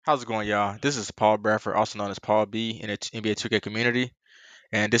How's it going, y'all? This is Paul Bradford, also known as Paul B, in the NBA 2K community,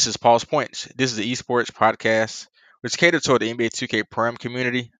 and this is Paul's Points. This is the esports podcast, which caters toward the NBA 2K Prime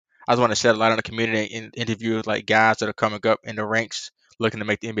community. I just want to shed a light on the community and interview like guys that are coming up in the ranks, looking to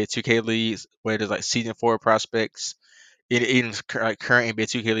make the NBA 2K leagues, whether it's like season four prospects, even like current NBA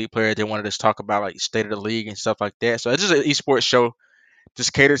 2K league players. They wanted us to talk about like state of the league and stuff like that. So it's just an esports show,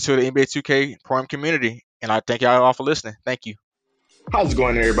 just caters to the NBA 2K Prime community, and I thank y'all all for listening. Thank you. How's it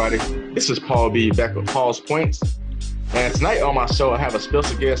going, everybody? This is Paul B back with Paul's Points. And tonight on my show, I have a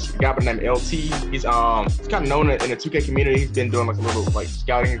special guest, a guy by the name of LT. He's kind of known in the 2K community. He's been doing like a little like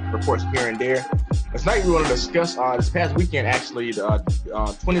scouting reports here and there. And tonight we want to discuss this past weekend actually the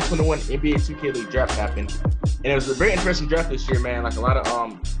 2021 NBA 2K League draft happened, and it was a very interesting draft this year, man. Like a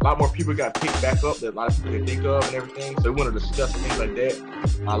lot more people got picked back up that a lot of people didn't think of and everything. So we want to discuss things like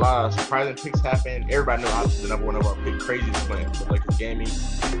that. A lot of surprising picks happened. Everybody knew obviously the number one of our pick crazy was playing for Lakers gaming,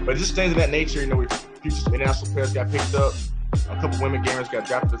 but just things of that nature. You know, we future international players got picked up. A couple women gamers got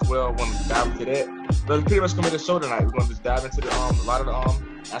drafted as well. Want to dive into that. So it's pretty much gonna be the show tonight. We're gonna just dive into a lot of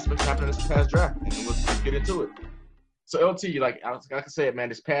the aspects happening this past draft, and we'll just get into it. So LT, like I said, man,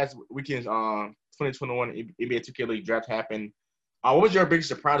 this past weekend's 2021 NBA 2K League draft happened. What was your biggest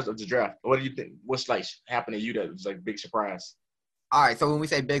surprise of the draft? What do you think? What's like happened to you that was like a big surprise? All right, so when we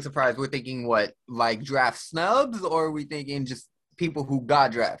say big surprise, we're thinking what, like draft snubs, or are we thinking just people who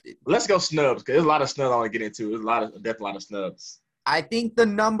got drafted? Let's go snubs, because there's a lot of snubs I want to get into. There's definitely a lot of snubs. I think the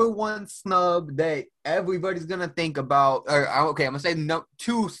number one snub that everybody's gonna think about, I'm gonna say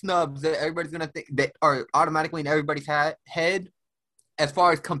two snubs that everybody's gonna think that are automatically in everybody's head, as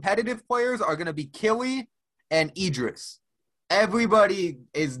far as competitive players, are gonna be Killy and Idris. Everybody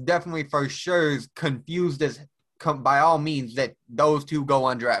is definitely for sure confused as by all means that those two go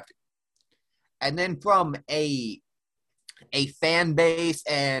undrafted. And then from a fan base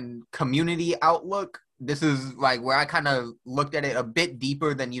and community outlook, this is like where I kind of looked at it a bit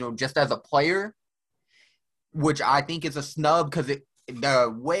deeper than, just as a player, which I think is a snub because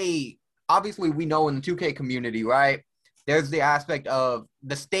the way, obviously we know in the 2K community, right? There's the aspect of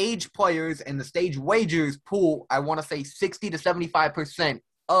the stage players and the stage wagers pool, I want to say 60 to 75%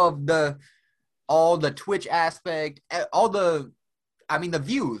 of all the Twitch aspect, the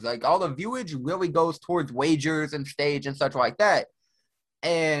views, like all the viewage really goes towards wagers and stage and such like that.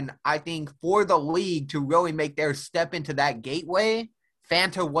 And I think for the league to really make their step into that gateway,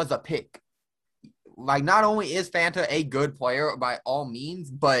 Fanta was a pick. Like, not only is Fanta a good player by all means,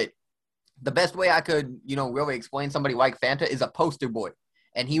 but the best way I could, really explain somebody like Fanta is a poster boy.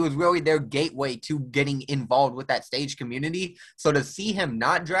 And he was really their gateway to getting involved with that stage community. So to see him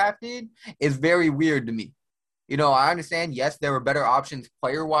not drafted is very weird to me. I understand, yes, there were better options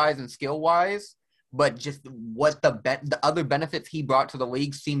player-wise and skill-wise, but just what the other benefits he brought to the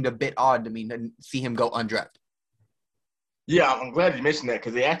league seemed a bit odd to me to see him go undrafted. Yeah, I'm glad you mentioned that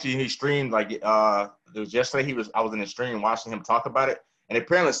because he streamed like it was yesterday. I was in the stream watching him talk about it, and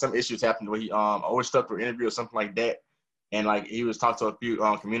apparently some issues happened where he overstepped for an interview or something like that, and like he was talking to a few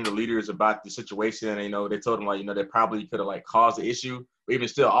community leaders about the situation, and they told him they probably could have like caused the issue, but even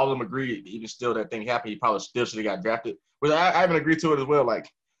still, all of them agreed. Even still, that thing happened. He probably still should have got drafted. Which I even agreed to it as well. Like,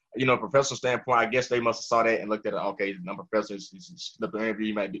 professional standpoint, I guess they must have saw that and looked at it. Okay, the professor slipped an interview.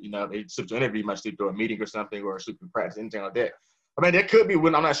 He might, they slipped an interview. He might sleep through a meeting or something, or sleep in practice, anything like that. I mean, that could be.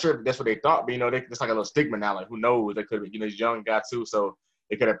 I'm not sure if that's what they thought, but it's like a little stigma now. Like, who knows? They could have, he's a young guy too, so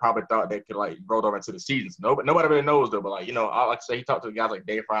they could have probably thought they could like roll over into the seasons. Nobody really knows though. But like, I like to say, he talked to guys like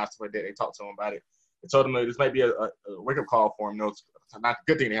Dave Fry, stuff like that. They talked to him about it. They told him that this might be a wake up call for him. It's not a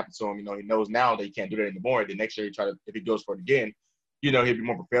good thing to happen to him. He knows now that he can't do that anymore. Then next year, if he goes for it again, he'll be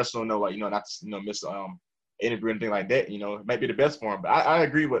more professional, not to, miss interview or anything like that. It might be the best for him. But I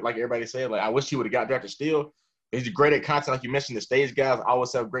agree with like everybody said. Like, I wish he would have got drafted still. He's great at content, like you mentioned. The stage guys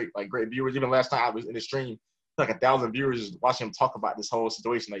always have great viewers. Even last time I was in the stream, like 1,000 viewers just watching him talk about this whole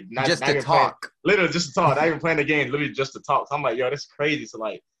situation. Like, not just not to even talk, playing, literally just to talk. Not even playing the game, literally just to talk. So I'm like, yo, that's crazy. So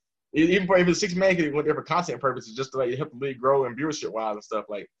like, even for even 6 man could went there for content purposes, just to like help the league grow and viewership wise and stuff.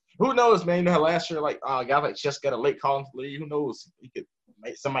 Like, who knows, man? How last year, like, guys like Chess got a late call into the league. Who knows?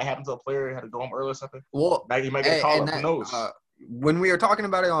 Something might happen to a player, had to go home early or something. Well, he might get a call up. Who knows? When we were talking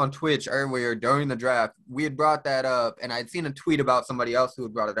about it on Twitch earlier during the draft, we had brought that up, and I'd seen a tweet about somebody else who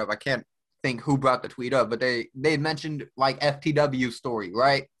had brought it up. I can't think who brought the tweet up, but they mentioned like FTW story,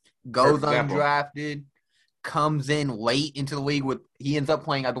 right? Goes undrafted, comes in late into the league he ends up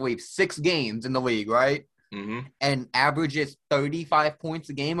playing, I believe, 6 games in the league, right? Mm-hmm. And averages 35 points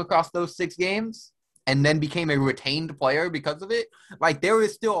a game across those 6 games. and then became a retained player because of it, like there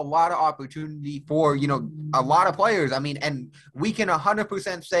is still a lot of opportunity for, a lot of players. I mean, and we can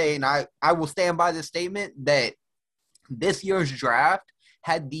 100% say, and I will stand by this statement, that this year's draft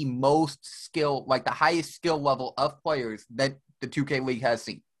had the most skill, like the highest skill level of players that the 2K League has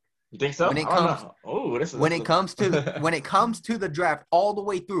seen. You think so? When it I don't comes know. Oh, this is when it comes to the draft all the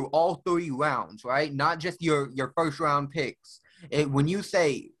way through all 3 rounds, right? Not just your first round picks. When you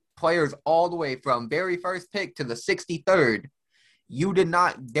say players all the way from very first pick to the 63rd,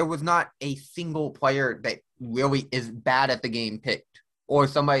 there was not a single player that really is bad at the game picked, or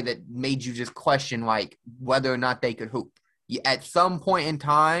somebody that made you just question like whether or not they could hoop. At some point in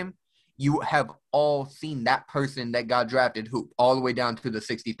time, you have all seen that person that got drafted hoop all the way down to the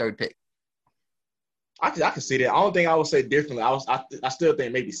 63rd pick. I can see that. I don't think I would say differently. I still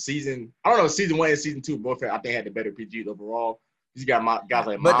think maybe season 1 and season 2 both I think had the better PGs overall. You got guys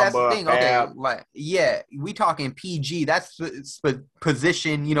like But Mamba, that's the thing, Fab. okay, like we talking PG. That's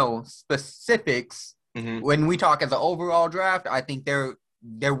position, specifics. Mm-hmm. When we talk as an overall draft, I think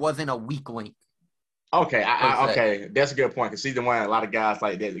there wasn't a weak link. Okay, okay, that's a good point. Because season 1, a lot of guys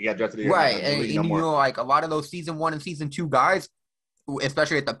like that got drafted. Right, and like a lot of those season 1 and season 2 guys,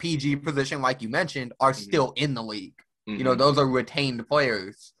 especially at the PG position, like you mentioned, are still in the league. Mm-hmm. Those are retained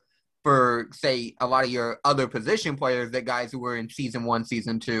players. For, say, a lot of your other position players, that guys who were in season 1,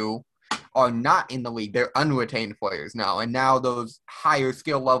 season 2, are not in the league. They're unretained players now. And now those higher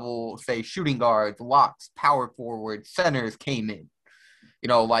skill level, say, shooting guards, locks, power forwards, centers came in.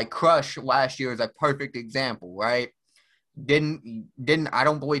 Like Crush last year is a perfect example, right? I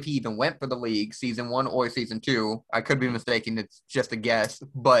don't believe he even went for the league season 1 or season 2. I could be mistaken. It's just a guess.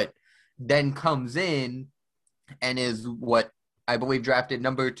 But then comes in and is what I believe drafted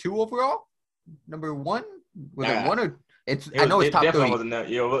number 2 overall. Number 1 was it 1 or I know it's top 3. It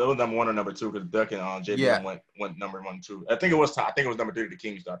was number 1 or number 2 because Duck and JB went number 1 2. I think it was number 3 to the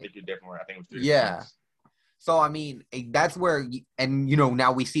Kings though. I think you're definitely right. I think it was 3 to the Kings. So I mean that's where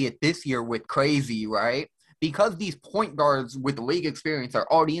now we see it this year with Crazy, right? Because these point guards with league experience are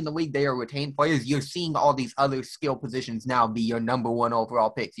already in the league, they are retained players. You're seeing all these other skill positions now be your number 1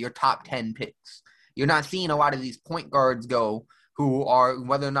 overall picks, your top 10 picks. You're not seeing a lot of these point guards go who are,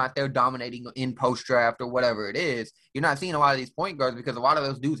 whether or not they're dominating in post-draft or whatever it is, you're not seeing a lot of these point guards because a lot of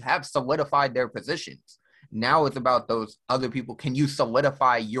those dudes have solidified their positions. Now it's about those other people. Can you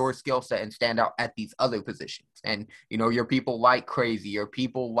solidify your skill set and stand out at these other positions? And, your people like Crazy, your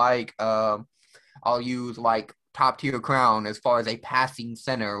people like, I'll use like top tier Crown as far as a passing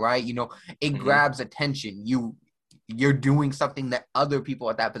center, right? It grabs attention. You're doing something that other people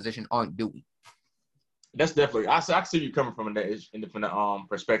at that position aren't doing. That's definitely. I see you coming from a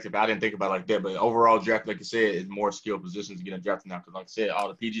perspective. I didn't think about it like that, but overall draft, like you said, is more skilled positions getting drafted now. Because like I said, all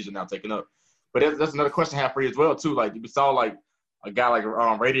the PGs are now taken up. But that's another question I have for you as well too. Like we saw, like a guy like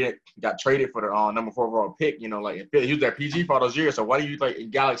Radiant got traded for the number 4 overall pick. Like he was their PG for all those years. So why do you think a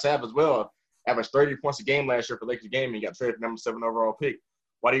guy like Sav as well averaged 30 points a game last year for Lakers game and got traded for number 7 overall pick?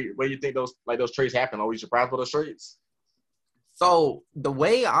 Why do you think those trades happen? Are we surprised by those trades? So the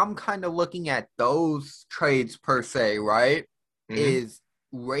way I'm kind of looking at those trades per se, right, is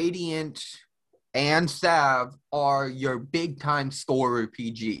Radiant and Sav are your big-time scorer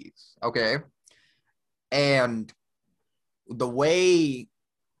PGs, okay? And the way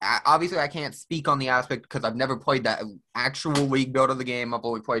 – obviously, I can't speak on the aspect because I've never played that actual league build of the game. I've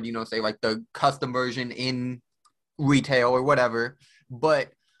only played, say, like the custom version in retail or whatever. But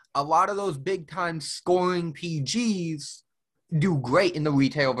a lot of those big-time scoring PGs – do great in the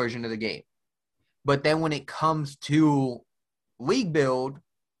retail version of the game. But then when it comes to league build,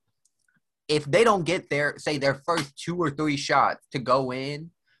 if they don't get their first 2 or 3 shots to go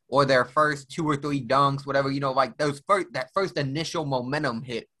in, or their first 2 or 3 dunks, whatever, like that first initial momentum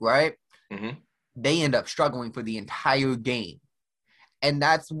hit, right? Mm-hmm. They end up struggling for the entire game. And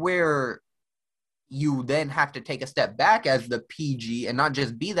that's where you then have to take a step back as the PG and not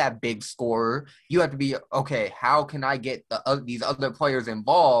just be that big scorer. You have to be, okay, how can I get these other players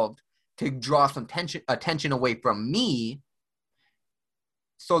involved to draw some attention away from me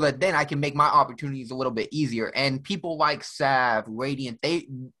so that then I can make my opportunities a little bit easier. And people like Sav, Radiant,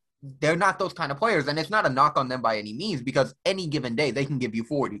 they're not those kind of players. And it's not a knock on them by any means because any given day they can give you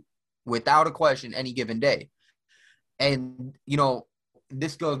 40 without a question any given day. And,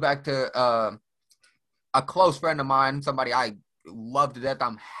 this goes back to a close friend of mine, somebody I love to death.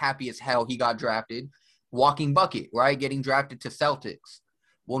 I'm happy as hell he got drafted. Walking Bucket, right? Getting drafted to Celtics.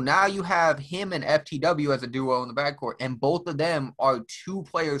 Well, now you have him and FTW as a duo in the backcourt, and both of them are 2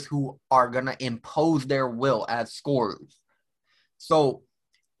 players who are going to impose their will as scorers. So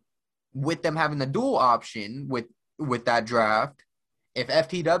with them having the dual option with that draft, if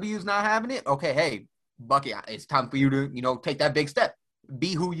FTW is not having it, okay, hey, Bucket, it's time for you to, take that big step.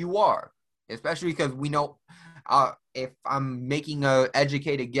 Be who you are, especially because we know if I'm making a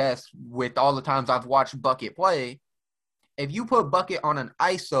educated guess with all the times I've watched Bucket play, if you put Bucket on an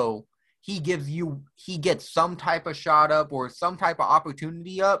ISO, he gets some type of shot up or some type of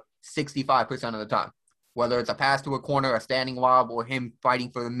opportunity up 65% of the time. Whether it's a pass to a corner, a standing lob, or him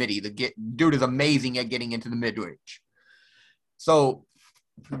fighting for the midi. Dude is amazing at getting into the mid-range. So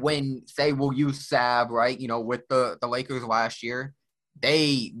when, say, we'll use Sav, right, with the Lakers last year,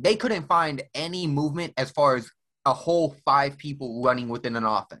 they couldn't find any movement as far as a whole 5 people running within an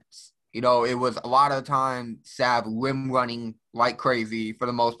offense. It was a lot of the time Sav rim running like crazy for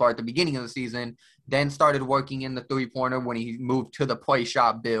the most part at the beginning of the season, then started working in the three-pointer when he moved to the play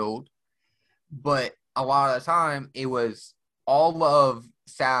shot build. But a lot of the time it was all of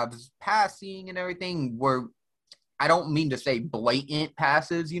Sav's passing and everything were, I don't mean to say blatant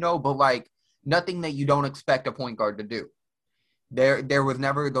passes, but like nothing that you don't expect a point guard to do. There was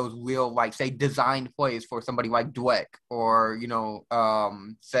never those real, like, say, designed plays for somebody like Dweck or,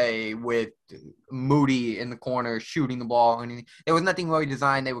 say with Moody in the corner shooting the ball. And there was nothing really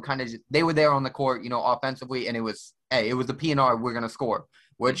designed. They were they were there on the court, offensively, and it was a PNR, we're going to score,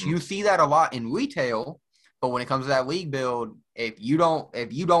 which you see that a lot in retail. But when it comes to that league build, if you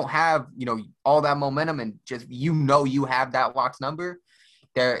don't have, all that momentum and just, you have that locks number,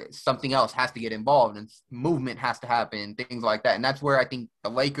 something else has to get involved and movement has to happen, things like that. And that's where I think the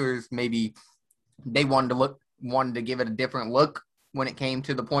Lakers, maybe they wanted to give it a different look when it came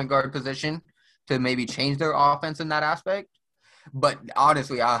to the point guard position to maybe change their offense in that aspect. But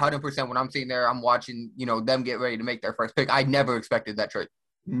honestly, 100% when I'm sitting there, I'm watching, them get ready to make their first pick. I never expected that trade.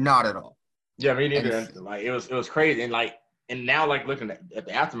 Not at all. Yeah, me neither. It was crazy. And now, looking at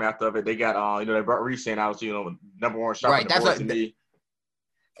the aftermath of it, they got, they brought Reese in, obviously, number one shot right, on the board to me.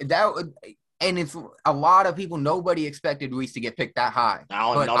 And it's a lot of people. Nobody expected Reese to get picked that high.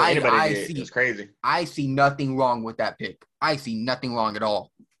 I don't know anybody did. It's crazy. I see nothing wrong with that pick. I see nothing wrong at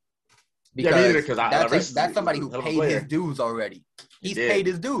all. Because that's somebody who paid his dues already. He's paid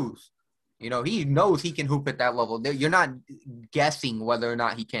his dues. He knows he can hoop at that level. You're not guessing whether or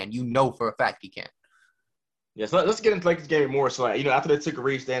not he can. You know for a fact he can. Yeah, so let's get into this game more. So, after they took a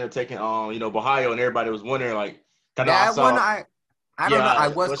Reese, they ended up taking, Bahio, and everybody was wondering, I don't know. I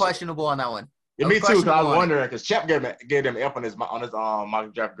was questionable on that one. Yeah, me too. Because I was wondering, because Chap gave him an F on his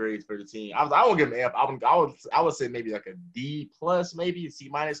mock draft grades for the team. I won't give him an F. I would say maybe like a D plus, maybe C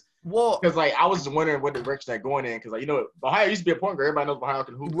minus. Well, because I was just wondering what direction they're going in. Because Bahio used to be a point guard. Everybody knows Bahio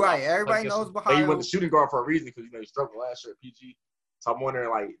can hoop. Right. Everybody knows Bahio. He went the shooting guard for a reason because he struggled last year at PG. So I'm wondering,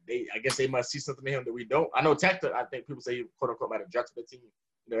 I guess they must see something in him that we don't. I know Tacta, I think people say he, quote unquote, might have drafted the team.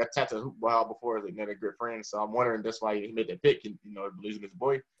 Tacta hooped Bahio before as another good friend. So I'm wondering that's why he made that pick and, believes in his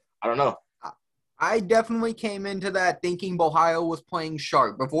boy. I don't know. I definitely came into that thinking Bahio was playing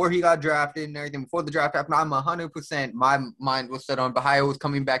sharp before he got drafted and everything. Before the draft happened, I'm 100%. My mind was set on Bahio was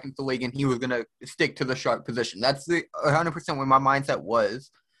coming back into the league and he was going to stick to the sharp position. That's 100% where my mindset was.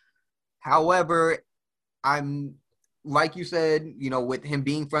 However, I'm, like you said, with him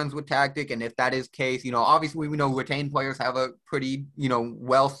being friends with Tactic, and if that is the case, obviously we know retained players have a pretty,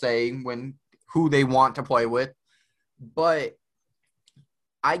 well say when who they want to play with. But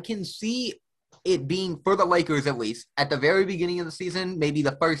I can see it being, for the Lakers at least, at the very beginning of the season, maybe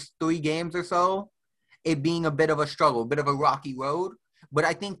the first 3 games or so, it being a bit of a struggle, a bit of a rocky road. But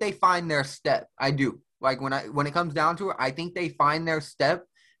I think they find their step. I do. When it comes down to it, I think they find their step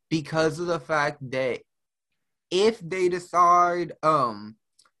because of the fact that if they decide,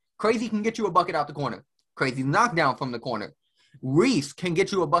 Crazy can get you a bucket out the corner. Crazy knockdown from the corner. Reese can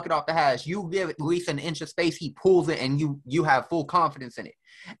get you a bucket off the hash. You give Reese an inch of space, he pulls it, and you have full confidence in it.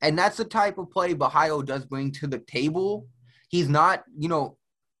 And that's the type of play Bahio does bring to the table. He's not,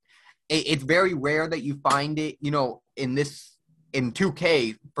 it's very rare that you find it, in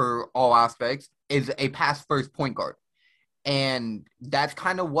 2K for all aspects, is a pass-first point guard. And that's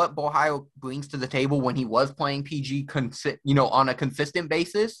kind of what Bahio brings to the table when he was playing PG, on a consistent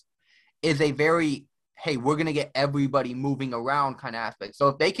basis, is a very, hey, we're going to get everybody moving around kind of aspect. So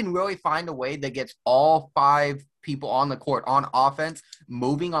if they can really find a way that gets all 5 people on the court on offense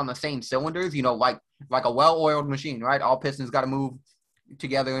moving on the same cylinders, like a well-oiled machine, right? All pistons got to move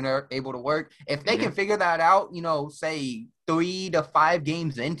together and are able to work. If they can figure that out, say 3 to 5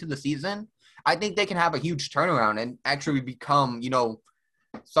 games into the season, I think they can have a huge turnaround and actually become,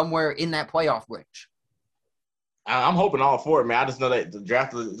 somewhere in that playoff range. I'm hoping all for it, man. I just know that the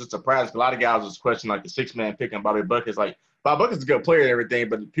draft is just a surprise. A lot of guys was questioning the 6-man pick and Bobby Buckets. Bob Bucket's a good player and everything,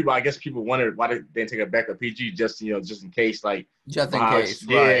 but I guess people wondered why they didn't take a backup PG just just in case Just in case,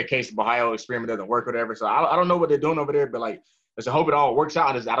 right? in case the Ohio experiment doesn't work or whatever. So I don't know what they're doing over there, but let's hope it all works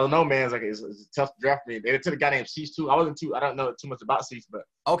out. I don't know, man. It's tough to draft me. They took a guy named Cease too. I don't know too much about Cease, but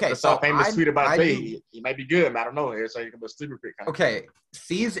Okay, I saw so a famous tweet about I he might be good. Man, I don't know. It's like a sleeper pick. Okay,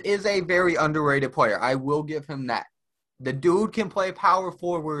 Cease is a very underrated player. I will give him that. The dude can play power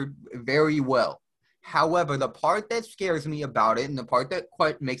forward very well. However, the part that scares me about it and the part that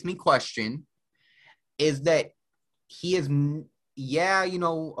makes me question is that he is,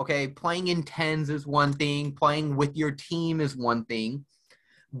 okay, playing in tens is one thing, playing with your team is one thing.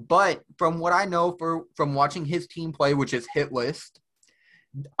 But from what I know from watching his team play, which is Hit List,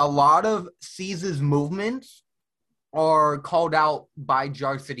 a lot of Cease's movements are called out by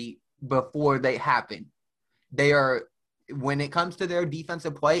Jarsity before they happen. They are, when it comes to their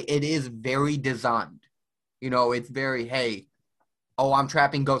defensive play, it is very designed. It's very, hey, I'm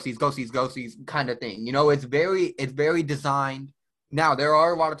trapping ghosties kind of thing. It's very designed. Now, there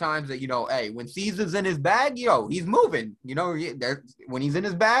are a lot of times that, hey, when Caesar's in his bag, he's moving, when he's in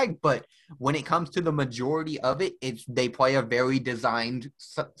his bag. But when it comes to the majority of it, they play a very designed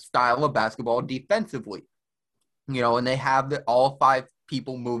style of basketball defensively, and they have all five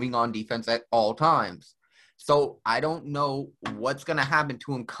people moving on defense at all times. So I don't know what's going to happen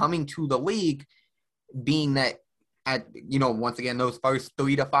to him coming to the league, being that once again, those first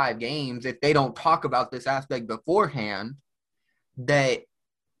 3 to 5 games, if they don't talk about this aspect beforehand, that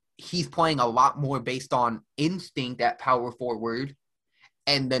he's playing a lot more based on instinct at power forward.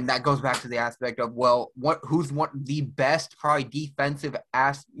 And then that goes back to the aspect of, who's the best probably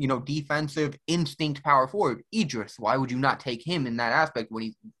defensive instinct power forward? Idris. Why would you not take him in that aspect when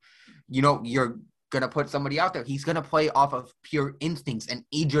he's, you're going to put somebody out there? He's going to play off of pure instincts, and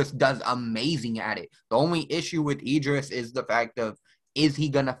Idris does amazing at it. The only issue with Idris is the fact of, is he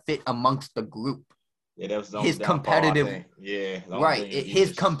going to fit amongst the group? Yeah, that was his competitive, right?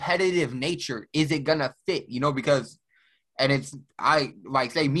 His competitive nature, is it going to fit? Because, and it's,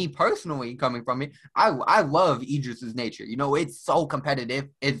 me personally coming from it, I love Idris's nature. It's so competitive.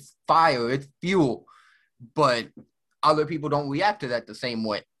 It's fire. It's fuel. But other people don't react to that the same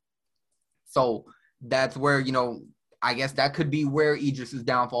way. So that's where, I guess that could be where Idris's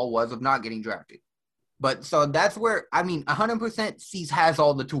downfall was of not getting drafted. But so that's where, 100% Cease has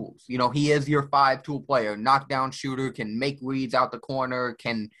all the tools. He is your 5-tool player, knockdown shooter, can make reads out the corner,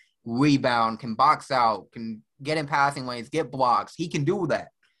 can rebound, can box out, can get in passing lanes, get blocks. He can do that.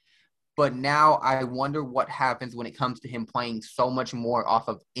 But now I wonder what happens when it comes to him playing so much more off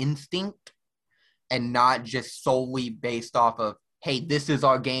of instinct and not just solely based off of, hey, this is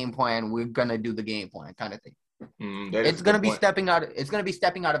our game plan, we're going to do the game plan kind of thing. It's going to be stepping out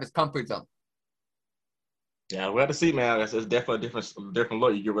of his comfort zone. Yeah, we have to see, man. It's definitely a different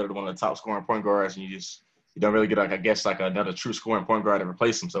look. You get rid of one of the top scoring point guards, and you don't really get another true scoring point guard to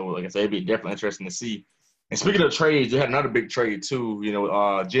replace him. So like I said, it'd be definitely interesting to see. And speaking of trades, you had another big trade too.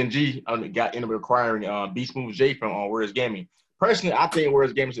 Gen G ended up acquiring Beast Move J from Where's Gaming. Personally, I think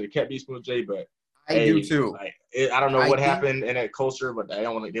Where's Gaming should have kept Beast Move J, but I do too. I don't know what happened in that culture, but they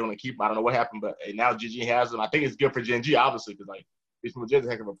want to keep him. I don't know what happened, but now Gen G has him. I think it's good for Gen G, obviously, because Beast Move J is a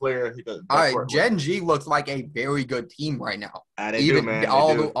heck of a player. He does. All right, Gen G looks like a very good team right now. They do, man.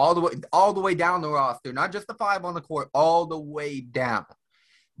 All the way down the roster, not just the 5 on the court, all the way down.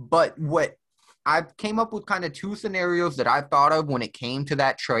 But what I came up with kind of 2 scenarios that I thought of when it came to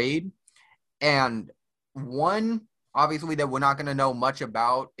that trade, and one, obviously, that we're not going to know much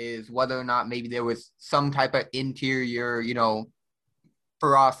about is whether or not maybe there was some type of interior,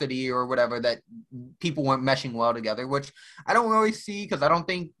 ferocity or whatever, that people weren't meshing well together, which I don't really see, because I don't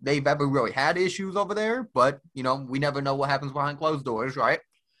think they've ever really had issues over there. But, we never know what happens behind closed doors, right?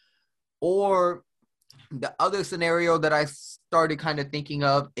 Or the other scenario that I started kind of thinking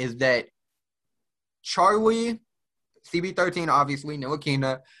of is that Charlie, CB13, obviously,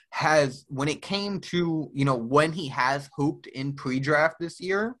 Ntilikina, has, when it came to, when he has hooped in pre-draft this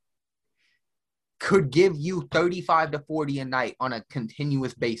year, could give you 35 to 40 a night on a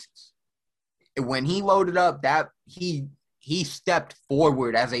continuous basis. When he loaded up, that he stepped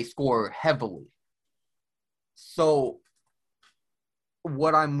forward as a scorer heavily. So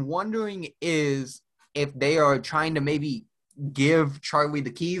what I'm wondering is if they are trying to maybe give Charlie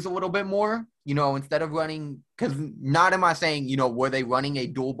the keys a little bit more, instead of running, because not am I saying, were they running a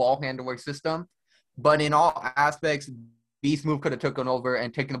dual ball handler system, but in all aspects, Beast Move could have taken over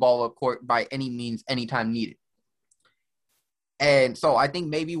and taken the ball up court by any means, anytime needed. And so I think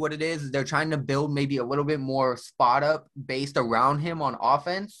maybe what it is they're trying to build maybe a little bit more spot up based around him on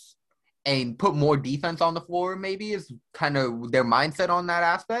offense, and put more defense on the floor, maybe is kind of their mindset on that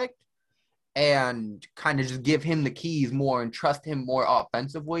aspect, and kind of just give him the keys more and trust him more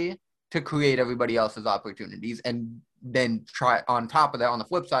offensively to create everybody else's opportunities. And then try on top of that, on the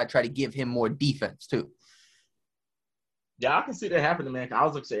flip side, try to give him more defense too. Yeah, I can see that happening, man. I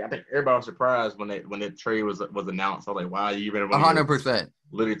was like, say, I think everybody was surprised when the trade was announced. I was like, wow, you really want 100%.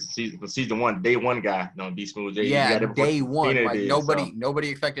 literally season one, day one guy, be smooth. Yeah, day one. Like did, nobody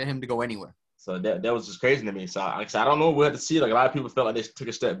expected him to go anywhere. So that was just crazy to me. So like I said, I don't know what we had to see. Like a lot of people felt like they took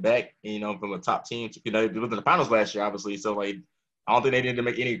a step back, from a top team. It was in the finals last year, obviously. So like, I don't think they needed to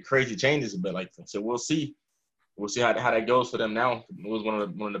make any crazy changes. But like, so we'll see. We'll see how that goes for them now. It was one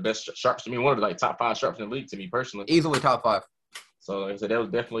of the best sharps to me, one of the like top 5 sharps in the league to me personally. Easily top 5. So like I said, that was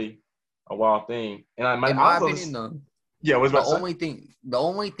definitely a wild thing. And in my opinion, though, yeah, what's the only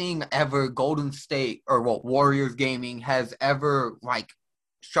thing ever Golden State or Warriors gaming has ever like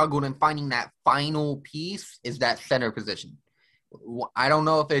struggled in finding that final piece is that center position. I don't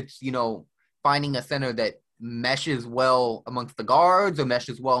know if it's finding a center that meshes well amongst the guards or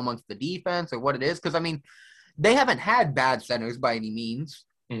meshes well amongst the defense or what it is, because I mean, they haven't had bad centers by any means,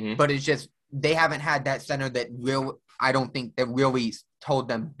 but it's just they haven't had that center that I don't think that really told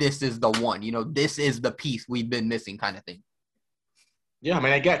them this is the one, this is the piece we've been missing kind of thing. Yeah, I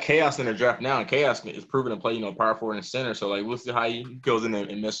mean, they got Chaos in the draft now, and Chaos is proven to play, power forward and center. So, like, we'll see how he goes in there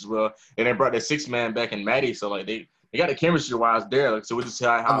and messes well. And they brought that 6-man back in Matty. So, like, they got the chemistry-wise there. Like, so we'll just see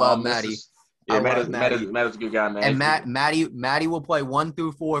how I love Matty. Yeah, Matty's a good guy, man. And Matty will play 1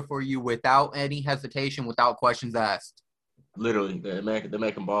 through 4 for you without any hesitation, without questions asked. Literally, they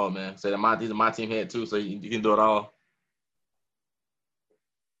make him ball, man. So he's my team head too, so you can do it all.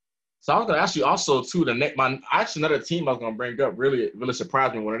 So I was gonna ask you also too. Another team I was gonna bring up really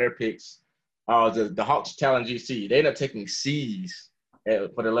surprised me. One of their picks, the Hawks challenge GC. They ended up taking C's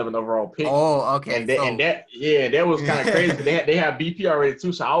for the 11th overall pick. Oh, okay. That was kind of crazy. They have BP already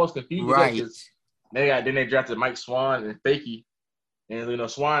too, so I was confused. Right. Then they drafted Mike Swan and Fakey, and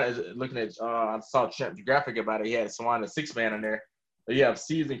Swan is looking at. I saw the graphic about it. He had Swan a 6-man in there. But you have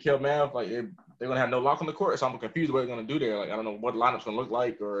C's and Kel Mav, like they're gonna have no lock on the court, so I'm confused what they're gonna do there. Like I don't know what lineup's gonna look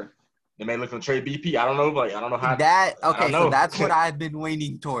like, or they may look to trade BP. I don't know. Like I don't know how that. Okay, so that's what I've been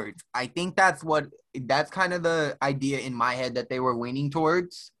leaning towards. I think that's kind of the idea in my head that they were leaning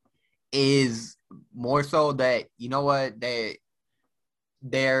towards, is more so that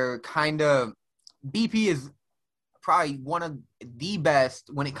they're kind of BP is probably one of the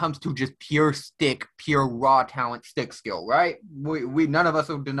best when it comes to just pure raw talent, stick skill, right? We none of us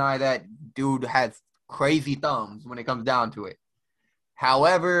will deny that dude has crazy thumbs when it comes down to it.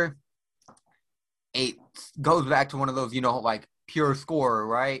 However, it goes back to one of those, like pure scorer,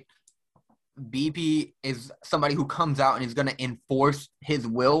 right? BP is somebody who comes out and is going to enforce his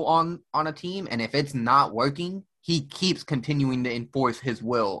will on a team. And if it's not working, he keeps continuing to enforce his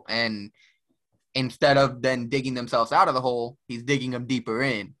will. And instead of then digging themselves out of the hole, he's digging them deeper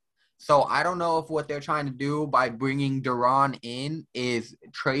in. So I don't know if what they're trying to do by bringing Duran in is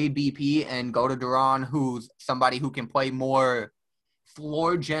trade BP and go to Duran, who's somebody who can play more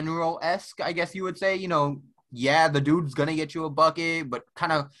floor general-esque, I guess you would say. Yeah, the dude's going to get you a bucket, but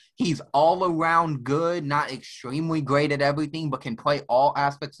kind of he's all around good, not extremely great at everything, but can play all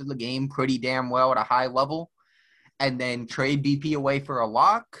aspects of the game pretty damn well at a high level. And then trade BP away for a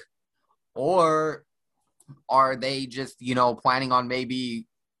lock? Or are they just, planning on maybe,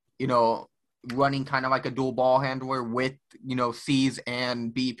 running kind of like a dual ball handler with, C's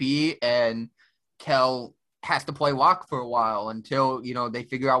and BP, and Kel has to play lock for a while until, they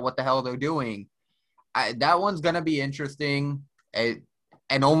figure out what the hell they're doing. That one's going to be interesting,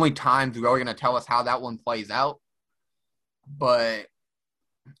 and only time's really going to tell us how that one plays out. But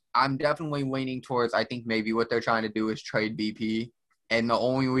I'm definitely leaning towards, I think maybe what they're trying to do is trade BP. And the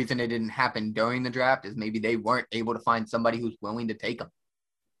only reason it didn't happen during the draft is maybe they weren't able to find somebody who's willing to take them.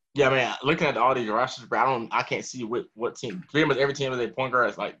 Yeah, I mean, looking at all these rosters, I can't see what team. Pretty much every team has a point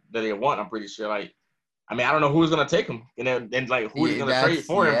guard like that they want. I'm pretty sure. Like, I mean, I don't know who's gonna take him, and then like who's gonna trade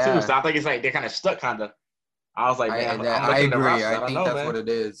for him too. So I think it's like they're kind of stuck, kind of. I was like, man, I agree. I think that's what it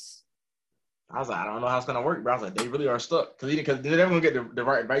is. I was like, I don't know how it's gonna work, but I was like, they really are stuck because they're never gonna get the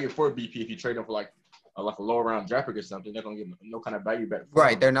right value for BP if you trade them for like a lower round draft pick or something. They're gonna get no kind of value back.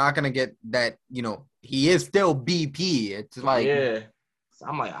 Right, they're not gonna get that. He is still BP. It's like So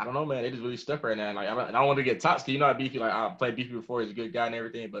I'm like, I don't know, man. They just really stuck right now. And like, I don't want to get toxic. How BP, like I played BP before. He's a good guy and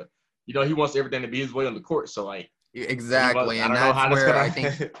everything, but he wants everything to be his way on the court. So like, exactly, and that's where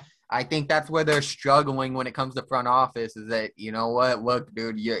I think that's where they're struggling when it comes to front office. Is that look,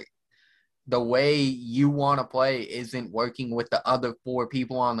 dude, the way you want to play isn't working with the other 4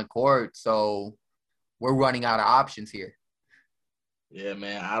 people on the court. So we're running out of options here. Yeah,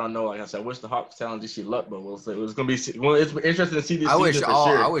 man. I don't know. Like I said, I wish the Hawks challenge this shit luck, but we'll see. It's gonna be. Well, it's interesting to see this season for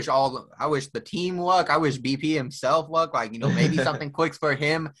sure. I wish the team luck. I wish BP himself luck. Like, maybe something clicks for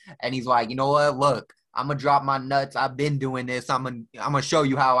him, and he's like, you know what? Look, I'm gonna drop my nuts. I've been doing this. I'm gonna show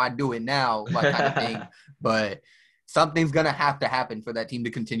you how I do it now, like kind of thing. But something's gonna have to happen for that team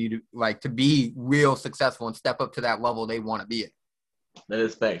to continue to be real successful and step up to that level they want to be at. That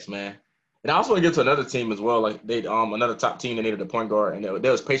is facts, man. And I also want to get to another team as well. Like they another top team that needed a point guard, and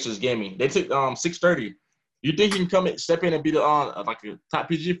that was Pacers Gaming. They took 630. You think he can step in and be the like a top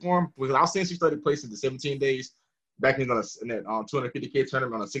PG for him? Because I was seeing 630 plays in the 17 days back in that 250K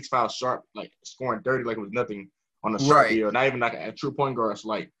tournament on a 6'5" sharp, like scoring 30 like it was nothing on a sharp deal. Not even like a true point guard. So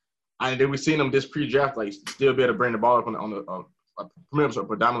like, we've seen him this pre-draft like still be able to bring the ball up on the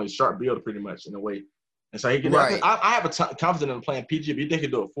predominantly sharp build pretty much in a way. And so he can. Right. I have confidence in playing PG. If you think he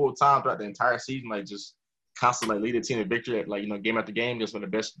do it full time throughout the entire season, like just constantly lead the team to victory, at, game after game, just one of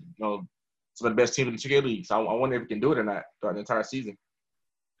the best, some of the best teams in the 2K league. So I wonder if he can do it or not throughout the entire season.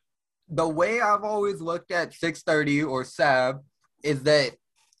 The way I've always looked at 630 or Sab is that,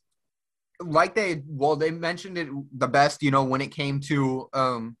 they mentioned it the best, when it came to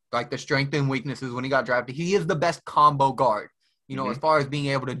the strength and weaknesses when he got drafted. He is the best combo guard, as far as being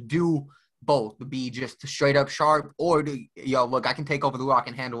able to do both, to be just straight up sharp or look, I can take over the rock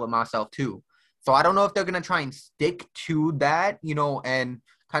and handle it myself too. So I don't know if they're going to try and stick to that, and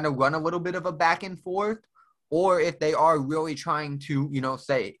kind of run a little bit of a back and forth, or if they are really trying to,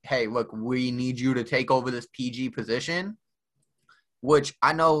 say, hey, look, we need you to take over this PG position, which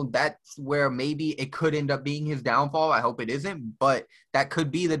I know that's where maybe it could end up being his downfall. I hope it isn't, but that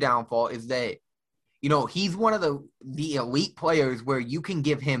could be the downfall, is that he's one of the elite players where you can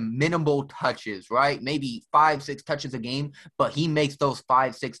give him minimal touches, right? Maybe 5-6 touches a game, but he makes those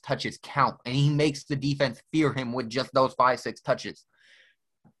 5-6 touches count, and he makes the defense fear him with just those 5-6 touches.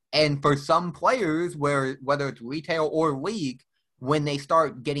 And for some players, whether it's retail or league, when they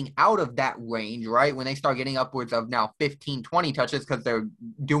start getting out of that range, right? When they start getting upwards of now 15, 20 touches because they're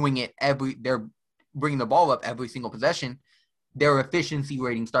doing it they're bringing the ball up every single possession, their efficiency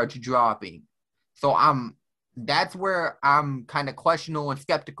rating starts dropping. So that's where I'm kind of questionable and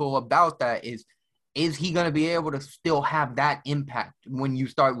skeptical about that is he going to be able to still have that impact when you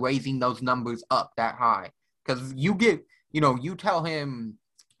start raising those numbers up that high? Because you tell him,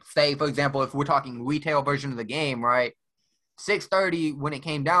 say, for example, if we're talking retail version of the game, right? 630, when it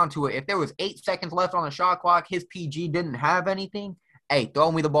came down to it, if there was 8 seconds left on the shot clock, his PG didn't have anything. Hey,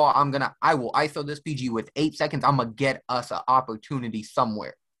 throw me the ball. I will ISO this PG with 8 seconds. I'm going to get us an opportunity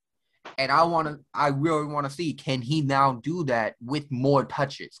somewhere. And I really want to see, can he now do that with more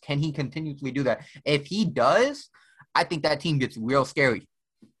touches? Can he continuously do that? If he does, I think that team gets real scary.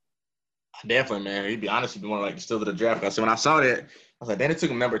 Definitely, man. He'd be honestly one of the steals of the draft. So when I saw that, I was like, then it took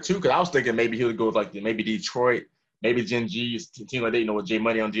him number 2 because I was thinking maybe he would go with maybe Detroit, maybe Gen G, team like that, with J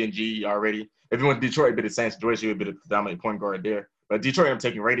Money on Gen G already. If he went to Detroit, it'd be the same situation. He would be the predominant point guard there. But Detroit, I'm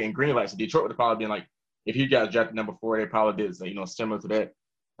taking Radiant and Greenlight. So Detroit would have probably been if he got drafted number 4, they probably did similar to that.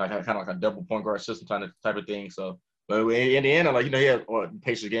 Kind of like a double point guard system type of thing. So, but in the end, he has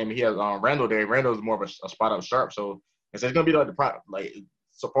Pacers game. He has Randall there. Randall's more of a spot up sharp. So it's gonna be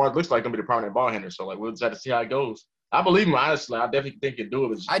so far it looks like gonna be the prominent ball handler. So we'll just have to see how it goes. I believe him honestly. I definitely think he can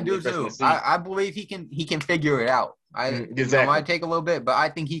do it. I do too. I believe he can figure it out. Exactly. It might take a little bit, but I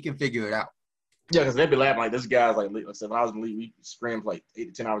think he can figure it out. Yeah, because they'd be labbing this guy's like I said, when I was in the league, we scrimmed 8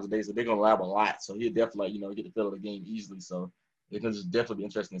 to 10 hours a day, so they're gonna lab a lot. So he'll definitely get the feel of the game easily. So it's gonna just definitely be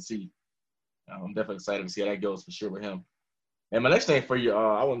interesting to see. I'm definitely excited to see how that goes for sure with him. And my next thing for you,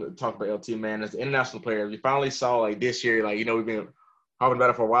 I want to talk about LT, man, is the international players. We finally saw this year, we've been talking about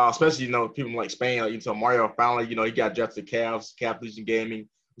it for a while, especially people like Spain, Mario finally, he got drafted to Cavs Legion Gaming.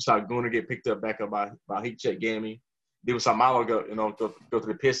 We saw Gunnar get picked up back up by Heat Check Gaming. Then we saw Malo go to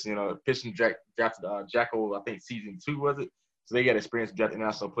the Pistons. Pistons drafted Jacko, I think season 2 was it? So they got experience drafting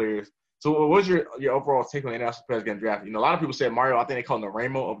international players. So what was your overall take on the international players getting drafted? A lot of people said Mario. I think they call him the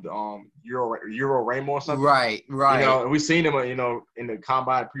Rainbow of the Euro Rainbow or something. Right. And we seen him, in the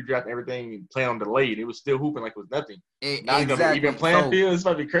combine pre-draft and everything, playing on delayed. It was still hooping like it was nothing. Now he's gonna be even playing field. It's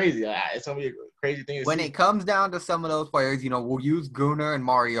about to be crazy. It's gonna be a crazy thing. When it comes down to some of those players, we'll use Gunnar and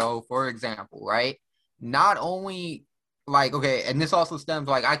Mario for example, right? Not only okay, and this also stems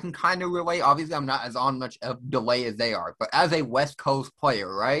I can kind of relate. Obviously, I'm not as on much of delay as they are, but as a West Coast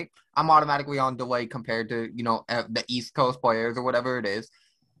player, right, I'm automatically on delay compared to the East Coast players or whatever it is.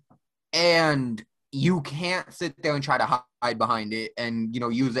 And you can't sit there and try to hide behind it and,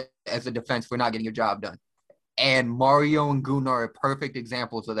 use it as a defense for not getting your job done. And Mario and Gunnar are perfect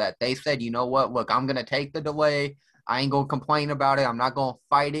examples of that. They said, you know what? Look, I'm going to take the delay. I ain't going to complain about it. I'm not going to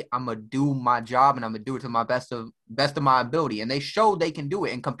fight it. I'm going to do my job, and I'm going to do it to my best of my ability. And they showed they can do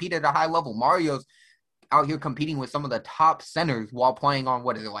it and compete at a high level. Mario's out here competing with some of the top centers while playing on,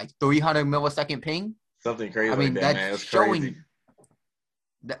 what is it, like 300 millisecond ping? Something crazy like that, man. It's showing, crazy.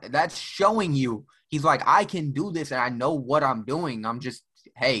 That's showing you he's like, I can do this, and I know what I'm doing. I'm just,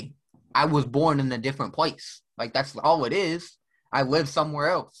 hey, I was born in a different place. Like, that's all it is. I live somewhere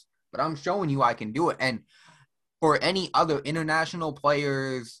else, but I'm showing you I can do it. And for any other international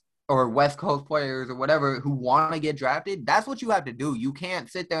players or West Coast players or whatever who want to get drafted, that's what you have to do. You can't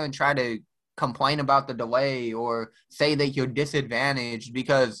sit there and try to complain about the delay or say that you're disadvantaged,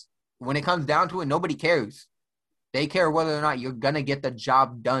 because when it comes down to it, nobody cares. They care whether or not you're going to get the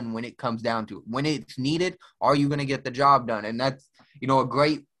job done when it comes down to it. When it's needed, are you going to get the job done? And that's, a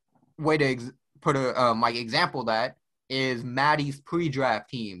great way to put a example that is Maddie's pre-draft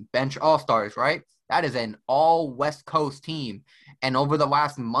team, bench all-stars, right? That is an all West Coast team. And over the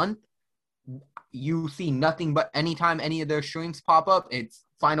last month, you see nothing but anytime any of their streams pop up, it's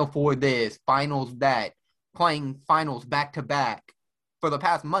Final Four this, Finals that, playing finals back-to-back. For the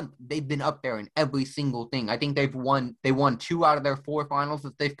past month, they've been up there in every single thing. I think they won 2 out of their 4 finals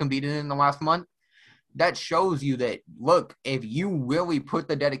that they've competed in the last month. That shows you that, look, if you really put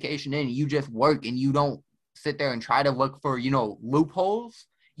the dedication in, you just work and you don't sit there and try to look for, loopholes,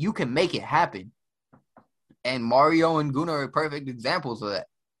 you can make it happen. And Mario and Gunnar are perfect examples of that.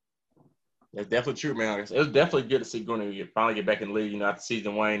 That's definitely true, man. It was definitely good to see Gunnar finally get back in the league, after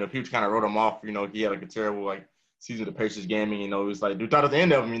season 1. People kind of wrote him off, he had like a terrible, season of the Pacers gaming, it was like, dude thought at the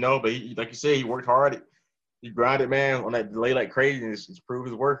end of him, but he, like you said, he worked hard. He grinded, man, on that delay like crazy, and it's proved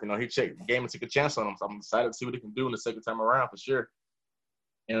his work. He checked the game and took a chance on him. So I'm excited to see what he can do in the second time around for sure.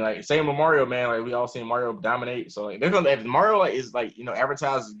 And same with Mario, man. We all seen Mario dominate. So they're gonna, if Mario is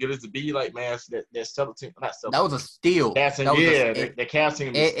advertised as good as to be, man, that's Celtics team, not Celtics. That was a steal. The Cavs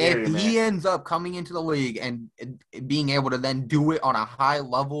team is scary, if man. he ends up coming into the league and being able to then do it on a high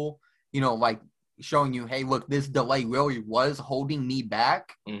level, showing you, hey, look, this delay really was holding me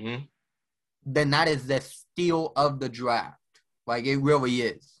back. Mm-hmm. Then that is the steal of the draft. It really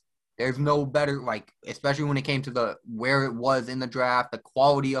is. There's no better, especially when it came to where it was in the draft, the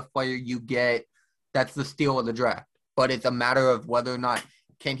quality of player you get, that's the steal of the draft. But it's a matter of whether or not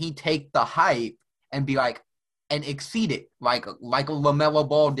can he take the hype and be and exceed it, like a LaMelo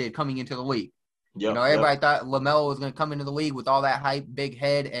Ball did coming into the league. Yep, Everybody thought LaMelo was going to come into the league with all that hype, big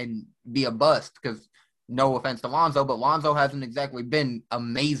head, and be a bust, because no offense to Lonzo, but Lonzo hasn't exactly been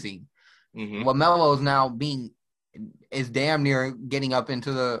amazing. Mm-hmm. LaMelo is now is damn near getting up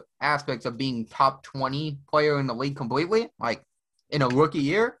into the aspects of being top 20 player in the league completely, in a rookie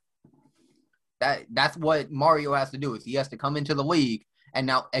year. That's what Mario has to do, is he has to come into the league and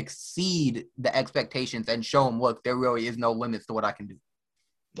now exceed the expectations and show them, look, there really is no limits to what I can do.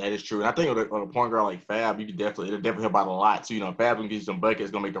 That is true. And I think on a point guard like Fab, it'll definitely help out a lot too. Fab can get you some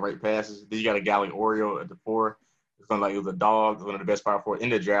buckets, gonna make the right passes. Then you got a guy like Oreo at the 4. It's gonna it was a dog, one of the best power forward in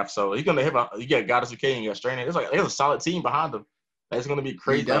the draft. So he's gonna have you got Goddess K and you got Strainer. There's a solid team behind them. It's gonna be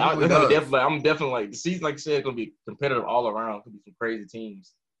crazy. I'm definitely the season, like you said, is gonna be competitive all around. It's gonna be some crazy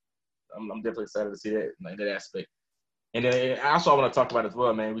teams. I'm definitely excited to see that that aspect. And then also I want to talk about as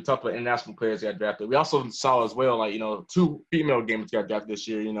well, man. We talked about international players that got drafted. We also saw as well, 2 female gamers got drafted this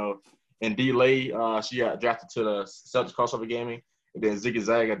year. And D-Lay, she got drafted to the Celtics crossover gaming. And then Ziggy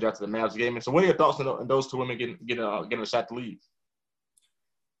Zag got drafted to the Mavs gaming. So what are your thoughts on those 2 women getting a shot to lead?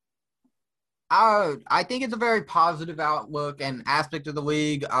 I think it's a very positive outlook and aspect of the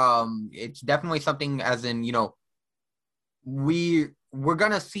league. It's definitely something, as in, we're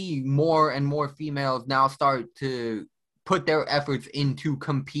going to see more and more females now start to put their efforts into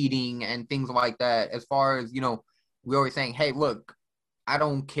competing and things like that. As far as, we're always saying, hey, look, I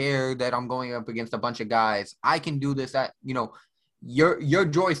don't care that I'm going up against a bunch of guys. I can do this at, your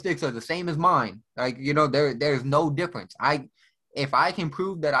joysticks are the same as mine. There's no difference. If I can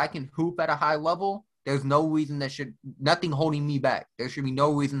prove that I can hoop at a high level, there's no reason nothing holding me back. There should be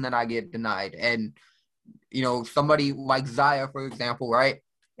no reason that I get denied. And, somebody like Zaya, for example, right,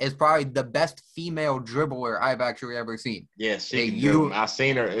 is probably the best female dribbler I've actually ever seen. Yes, I've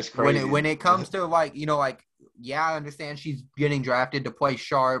seen her. It's crazy. When it comes to yeah, I understand she's getting drafted to play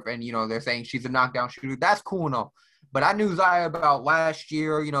sharp, and they're saying she's a knockdown shooter. That's cool and all. But I knew Zaya about last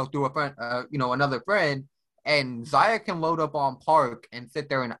year, through a friend, another friend, and Zaya can load up on Park and sit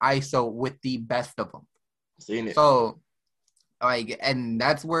there and ISO with the best of them. Seen it. So Like, and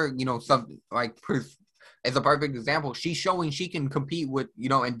that's where, some like it's a perfect example. She's showing she can compete with,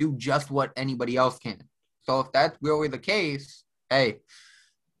 and do just what anybody else can. So if that's really the case, hey,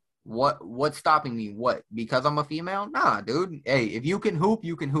 what's stopping me? What? Because I'm a female? Nah, dude. Hey, if you can hoop,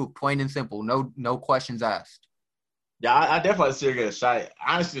 you can hoop. Plain and simple. No questions asked. Yeah, I definitely see her get a shot.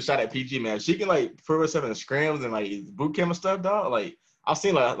 Honestly, a shot at PG, man. She can like prove herself in the scrims and like boot camp and stuff, dog. Like I've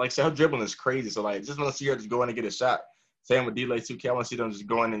seen like her dribbling is crazy. So like just want to see her just go in and get a shot. Same with D-Lay 2K. I want to see them just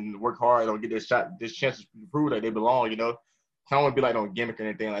go in and work hard or get this shot, this chance to prove that they belong. I don't want to be like no gimmick or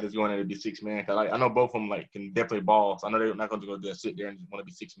anything like this going in to be 6-man. Cause I know both of them like can definitely ball. So I know they're not going to go just sit there and just want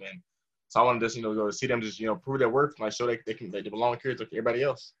to be 6-man. So I want to just go see them just prove their worth, like show they can they belong here to everybody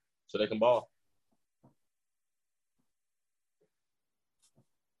else, so they can ball.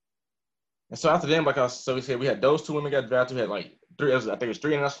 And so after them, we said, we had those two women got drafted. We had like three, I think it was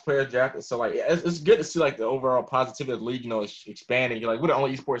three international players drafted. So like, it's good to see like the overall positivity of the league, is expanding. Like we're the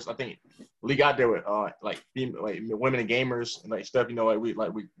only esports I think league out there with like women and gamers and like stuff. We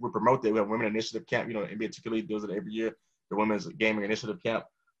promote that. We have women initiative camp. NBA 2K League does it every year. The women's gaming initiative camp.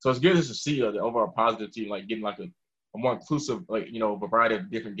 So it's good to see the overall positive team like getting like a more inclusive variety of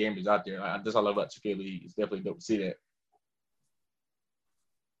different gamers out there. I love about 2K League. It's definitely dope to see that.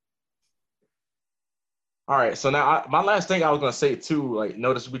 All right, so now my last thing I was gonna say too, like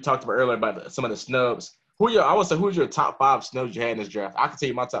notice we talked about earlier about some of the snubs. Who's your top 5 snubs you had in this draft? I can tell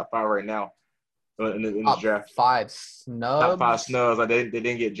you my top 5 right now in this draft. 5 Top 5 snubs. snubs, like they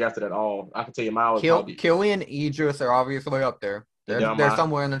didn't get drafted at all. I can tell you mine was probably Killian, Idris are obviously up there. They're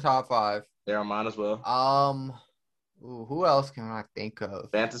somewhere in the top 5. They're on mine as well. Who else can I think of?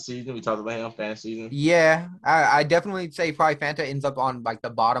 Fantasy season, we talked about him. Fantasy season. Yeah, I definitely say probably Fanta ends up on like the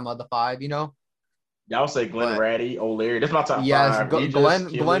bottom of the 5. Yeah, I would say Glenn Ratty, O'Leary. That's my top 5. Yes,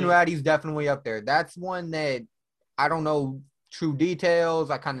 Glenn Ratty's definitely up there. That's one that I don't know true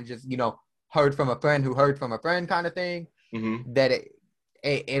details. I kind of just, heard from a friend who heard from a friend kind of thing. Mm-hmm. That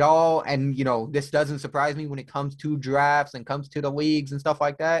it all, and, this doesn't surprise me when it comes to drafts and comes to the leagues and stuff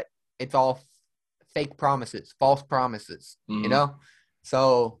like that. It's all fake promises, false promises, mm-hmm.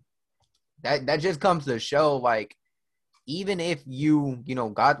 So that just comes to show, like, even if you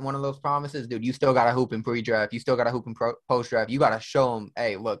got one of those promises, dude, you still got to hoop in pre-draft. You still got to hoop in post-draft. You got to show them,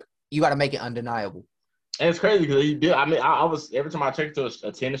 hey, look, you got to make it undeniable. And it's crazy because he did. I mean, I was every time I checked to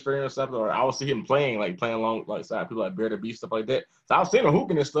a tennis stream or something, or I would see him playing along like side people like Bear the Beast, stuff like that. So I was seeing him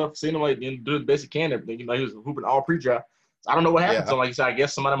hooping and stuff, seeing him like do the best he can. He was hooping all pre-draft. So I don't know what happened. Yeah. So like you said, I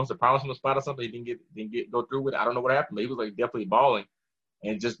guess somebody must have promised him a spot or something. He didn't go through with it. I don't know what happened, but he was like definitely balling,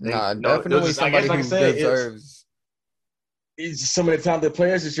 and just definitely somebody who deserves. It's just so many talented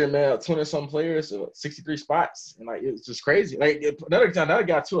players this year, man. 20-some players, 63 spots, and like it's just crazy. Like another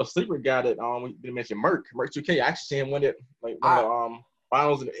guy too, a sleeper guy that we didn't mention, Merc 2K. I actually see him win it like one of the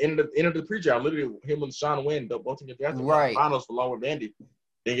finals at the end of the pre-draft. Literally, him and Sean win both in the draft finals for along with Vandy.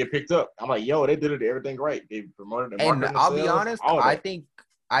 They get picked up. I'm like, yo, they did everything right. They promoted them. And I'll be honest, I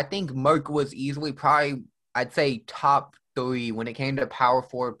think Merc was easily probably, I'd say, top 3 when it came to power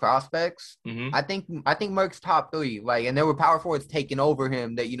forward prospects. Mm-hmm. I think Merc's top 3. Like, and there were power forwards taking over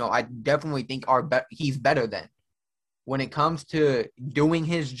him that I definitely think he's better than. When it comes to doing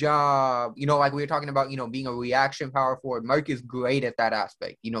his job, like we were talking about, being a reaction power forward, Merc is great at that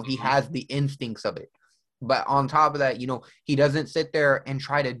aspect. He has the instincts of it. But on top of that, he doesn't sit there and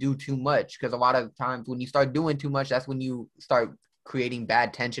try to do too much, because a lot of times when you start doing too much, that's when you start creating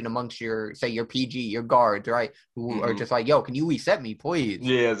bad tension amongst your PG, your guards, right? Who are just like, yo, can you reset me, please?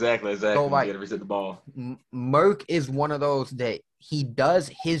 Yeah, exactly. So, like, you gotta reset the ball. Merc is one of those that he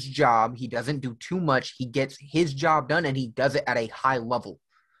does his job. He doesn't do too much. He gets his job done, and he does it at a high level.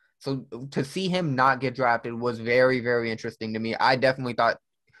 So to see him not get drafted was very, very interesting to me. I definitely thought,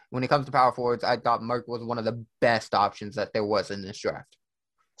 when it comes to power forwards, I thought Merc was one of the best options that there was in this draft.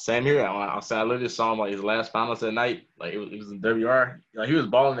 Same here. I literally saw him like his last finals that night. Like it was in WR. Like he was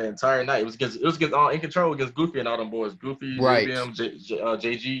balling the entire night. It was against In Control against Goofy and all them boys. Goofy, right. JBM,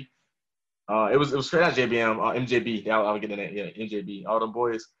 JG. It was straight out JBM, MJB. I was getting that. Yeah, MJB. All them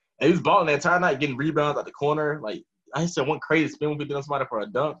boys. And he was balling the entire night, getting rebounds at the corner. Like I said, one crazy spin would be doing somebody for a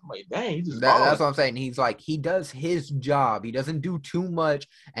dunk. I'm like, dang, he just balling. That's what I'm saying. He's like, he does his job. He doesn't do too much,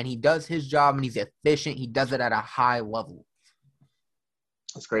 and he does his job, and he's efficient. He does it at a high level.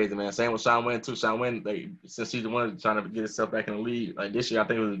 It's crazy, man. Same with Sean Wynn, too. Sean Wynn, like, since he's the one trying to get himself back in the league, like this year, I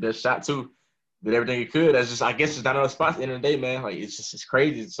think it was his best shot, too. Did everything he could. That's just, I guess, it's not enough spots at the end of the day, man. Like, it's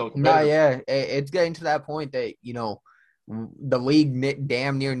crazy. It's so competitive. Yeah. It's getting to that point that, the league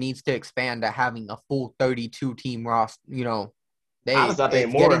damn near needs to expand to having a full 32-team roster, Honestly, I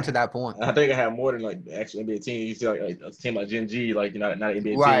think It's getting to more. that point. I think I have more than like the actual NBA team. You see, like a team like Gen G, like not an NBA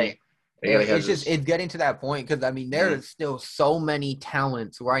team. Right. They like has It's just this. it's getting to that point because I mean there's still so many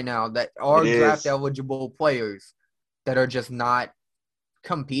talents right now that It are draft is. eligible players that are just not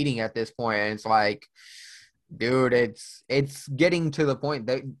competing at this point. And it's like, dude, it's getting to the point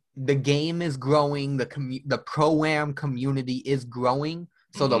that the game is growing, the pro-am community is growing,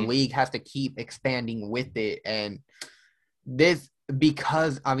 so the league has to keep expanding with it. And this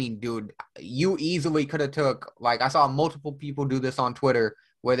because I mean, dude, you easily could have took like I saw multiple people do this on Twitter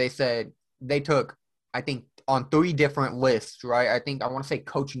where they said they took I think on 3 different lists, right? I think I want to say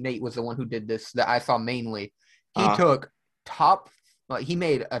Coach Nate was the one who did this that I saw mainly. He took top he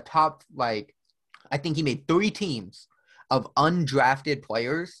made a top like I think he made 3 teams of undrafted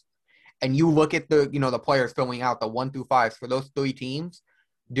players, and you look at the players filling out the 1 through 5s for those 3 teams,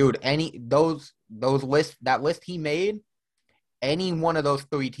 dude. Those lists that list he made, any one of those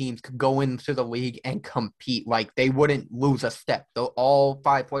 3 teams could go into the league and compete. Like they wouldn't lose a step. Though all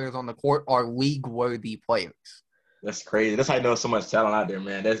 5 players on the court are league worthy players. That's crazy. That's how you know so much talent out there,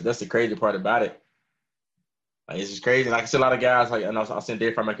 man. That's the crazy part about it. Like, it's just crazy. Like I see a lot of guys like, and I seen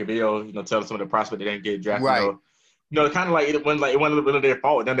Dave from make a video, telling some of the prospects they didn't get drafted. Right. Kind of like it wasn't really their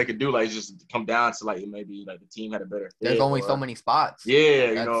fault. Then they could do like just come down to like maybe like the team had a better fit. There's only so many spots.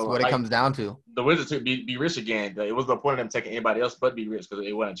 Yeah, that's what it comes down to. The Wizards to be rich again. It was the point of them taking anybody else but be rich because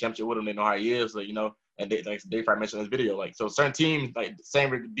they won a championship with them. They know how he is, and they, like Dave Fry mentioned in this video, like so certain teams like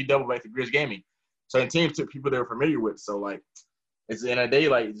same D double back to Grizz Gaming. Certain teams took people they were familiar with. So like it's the end of the day,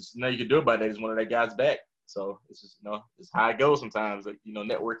 like just, you can do about that. Just one of that guys back. So it's just it's how it goes sometimes. Like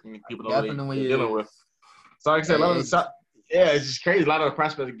networking people don't really dealing with. So like I said, a lot of it's just crazy. A lot of the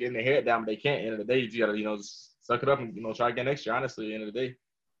prospects are getting their head down, but they can't. At the end of the day, you gotta just suck it up and try again next year. Honestly, at the end of the day.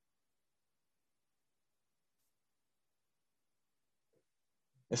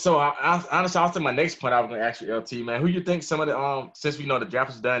 And so honestly, I'll take my next point. I was going to ask you, LT, man, who you think some of the since we know the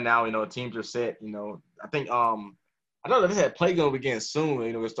draft is done now, teams are set. I think I know that this had play going to begin soon.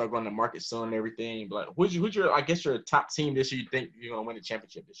 We'll start going to market soon and everything. But who's your I guess your top team this year? You think you're going to win the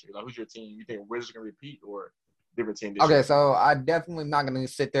championship this year? Like who's your team? You think Wizards going to repeat or different team this year? Okay, so I definitely not going to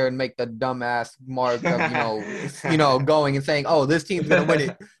sit there and make the dumbass mark of going and saying, oh, this team's going to win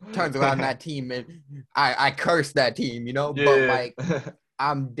it. Turns around that team and I curse that team, Yeah. But like.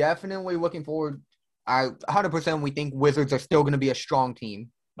 I'm definitely looking forward. 100% we think Wizards are still going to be a strong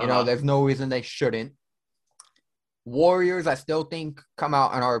team. There's no reason they shouldn't. Warriors, I still think come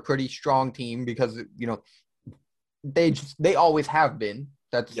out and are a pretty strong team because they always have been.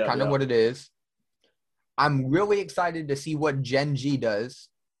 That's kind of what it is. I'm really excited to see what Gen G does.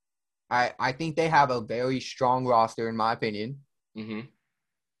 I think they have a very strong roster in my opinion. Mm-hmm.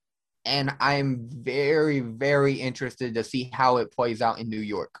 And I'm very, very interested to see how it plays out in New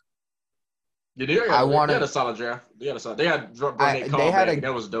York. Yeah, they had a solid draft. They had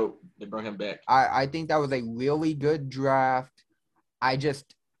that was dope. They brought him back. I think that was a really good draft. I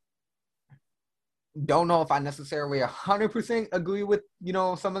just don't know if I necessarily 100% agree with,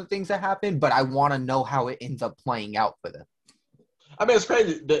 some of the things that happened, but I want to know how it ends up playing out for them. I mean, it's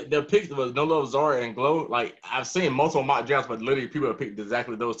crazy. The picks was No Love Zara and Glow. Like I've seen multiple mock drafts, but literally people have picked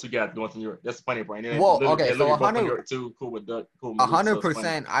exactly those 2 guys going to New York. That's the funny part. Well, okay, so 100 too. Cool with Doug. Cool.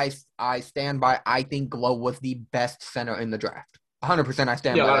 100%. I stand by. I think Glow was the best center in the draft. 100%. I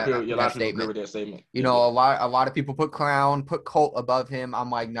stand by that statement. Agree with that statement. A lot of people put Colt above him. I'm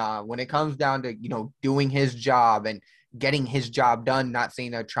like, nah. When it comes down to doing his job and getting his job done, not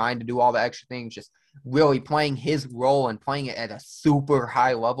saying they're trying to do all the extra things, just really playing his role and playing it at a super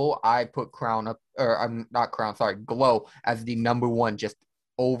high level, I put Glow as the number 1, just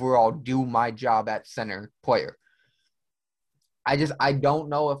overall do my job at center player. I don't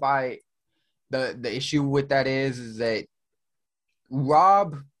know if the issue with that is that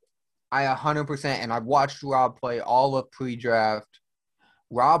Rob, I 100%, and I've watched Rob play all of pre-draft.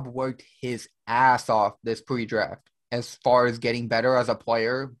 Rob worked his ass off this pre-draft as far as getting better as a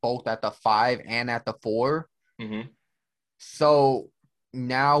player, both at the 5 and at the 4. Mm-hmm. So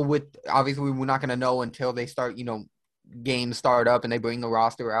now obviously we're not going to know until they start, games start up and they bring the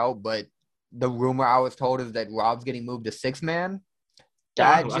roster out. But the rumor I was told is that Rob's getting moved to 6-man.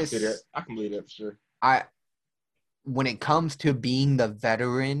 I can believe that for sure. When it comes to being the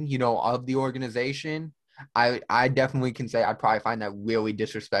veteran, of the organization, I definitely can say I'd probably find that really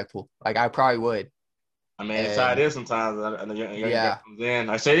disrespectful. Like I probably would. I mean, it's how it is sometimes. And the young guy comes in.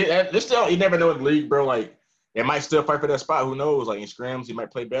 I say this still, you never know in the league, bro. Like they might still fight for that spot. Who knows? Like in scrims, he might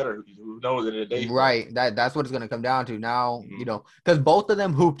play better. Who knows? At the end of the day, right? That's what it's going to come down to now. Because both of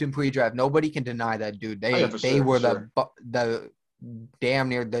them hooped in pre-draft. Nobody can deny that, dude. They were the damn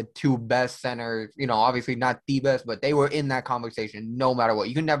near the two best centers. You know, obviously not the best, but they were in that conversation no matter what.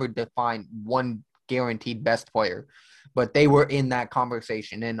 You can never define one guaranteed best player, but they were in that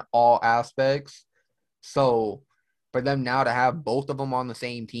conversation in all aspects. So for them now to have both of them on the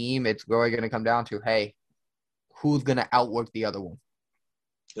same team, it's really going to come down to, hey, who's going to outwork the other one?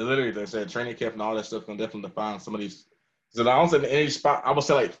 It literally, they said training camp and all that stuff can definitely define some of these. So I don't say in any spot. I would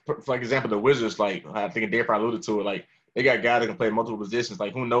say like, for example, the Wizards. Like I think Dave probably alluded to it. Like they got guys that can play multiple positions.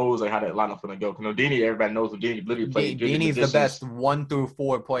 Like who knows like how that lineup gonna go? Because Dini, everybody knows Dini literally play good Dini's the positions. best 1 through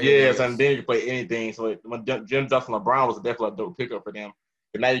 4 player. Yeah, so Dini can play anything. So when Jim Duffin LeBron was definitely a dope pickup for them.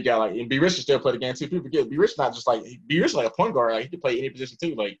 But now you got like and B Rich still play the game too. People forget B Rich not just like B Rich like a point guard. Like he can play any position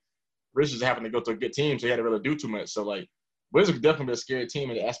too. Like Rich just happened to go to a good team, so he had to really do too much. So like. Wizards could definitely be a scary team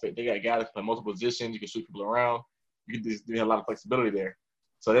in the aspect they got guys that play multiple positions. You can shoot people around. You can just do a lot of flexibility there.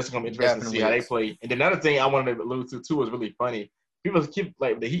 So that's going to be interesting to see how they play. And then another thing I wanted to allude to too was really funny. People keep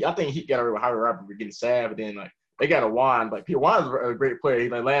like the Heat. I think Heat got a higher rapper for getting saved, and then like they got a Juan. Like Juan's a great player. He,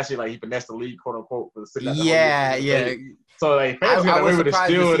 like last year, like he finessed the league, quote unquote, for the sitting out the yeah. So like fans got away with the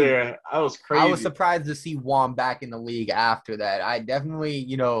steal there. I was crazy. I was surprised to see Juan back in the league after that. I definitely,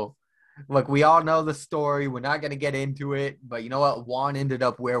 you know. Look, we all know the story. We're not going to get into it, but you know what? Juan ended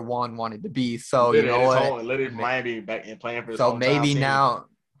up where Juan wanted to be. So, you know what? Literally Miami back and playing for his so maybe now,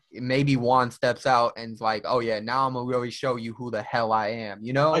 maybe Juan steps out and is like, oh, yeah, now I'm going to really show you who the hell I am,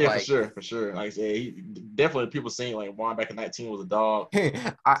 you know? Oh, yeah, like, for sure. Like I said, definitely people saying like Juan back in 19 was a dog.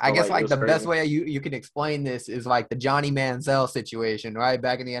 I guess like the best way you can explain this is like the Johnny Manziel situation, right?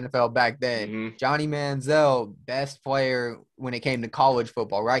 Back in the NFL back then. Mm-hmm. Johnny Manziel, best player when it came to college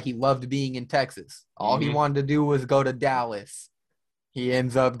football, right? He loved being in Texas. All he wanted to do was go to Dallas. He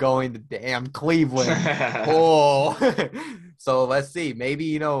ends up going to damn Cleveland. So let's see. Maybe,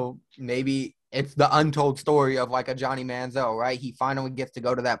 you know, maybe it's the untold story of like a Johnny Manziel, right? He finally gets to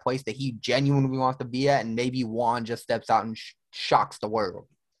go to that place that he genuinely wants to be at, and maybe Juan just steps out and shocks the world.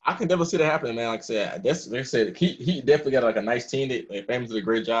 I can definitely see that happening, man. Like I said, he definitely got like a nice team. Like Famous did a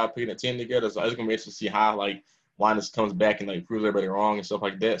great job putting a team together. So it's gonna be interesting to see how like Juan just comes back and like proves everybody wrong and stuff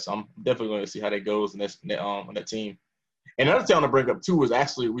like that. So I'm definitely going to see how that goes in that team. And another thing I want to bring up too is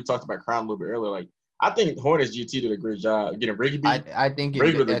actually we talked about Crown a little bit earlier. Like I think Hornets GT did a great job getting Rigby. I think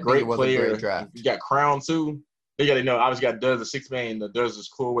Rigby was a great player. A great draft. You got Crown too. They got obviously got Duz, the 6 man. The Duz is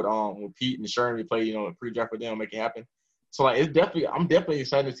cool with Pete and Sherman. We play a pre-draft with them, make it happen. So like I'm definitely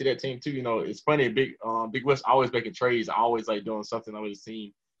excited to see that team too. It's funny, Big West always making trades, always like doing something with his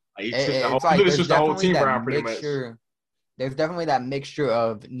team. Like he switched the whole team around pretty much. There's definitely that mixture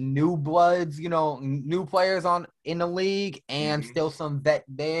of new bloods, new players in the league, and still some vet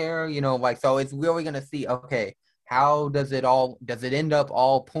there, so it's really gonna see, okay, how does it end up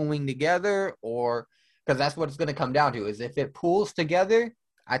all pulling together, or because that's what it's gonna come down to, is if it pulls together,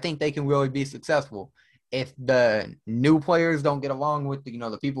 I think they can really be successful. If the new players don't get along with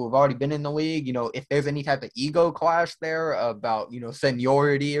the people who've already been in the league, if there's any type of ego clash there about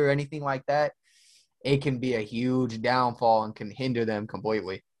seniority or anything like that, it can be a huge downfall and can hinder them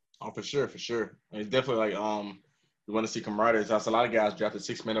completely. Oh, for sure. And it's definitely like you want to see camaraderie. That's a lot of guys drafted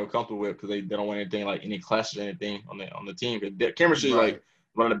 6 men they're comfortable with because they don't want anything like any clashes or anything on the team. Chemistry is like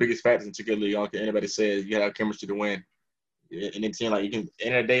one of the biggest factors in ticket league. I don't care anybody says you have chemistry to win. And then team, like you can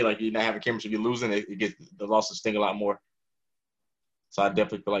end of the day, like you're not having chemistry, you're losing, it gets the losses sting a lot more. So I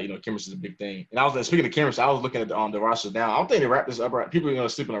definitely feel like chemistry is a big thing. And I was speaking of chemistry, I was looking at the roster down. I don't think the Raptors upright. People are gonna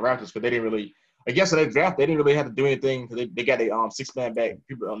sleep on the Raptors because they didn't really. I guess in that draft, they didn't really have to do anything because they got a 6-man back.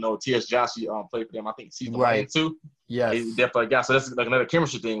 People don't know T.S. Joshie played for them. I think season 1 and 2. Yes. He definitely got. So that's like another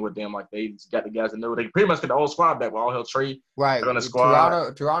chemistry thing with them. Like they just got the guys that know they pretty much got the whole squad back with all hell trade. Right. On the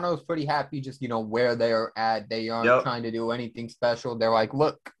squad. Toronto's pretty happy just where they're at. They aren't trying to do anything special. They're like,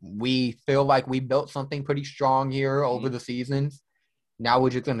 look, we feel like we built something pretty strong here over the seasons. Now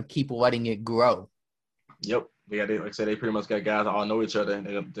we're just gonna keep letting it grow. Yep. Like I said, they pretty much got guys that all know each other, and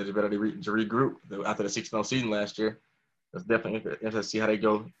they're better to regroup after the 6-0 season last year. It's definitely interesting to see how they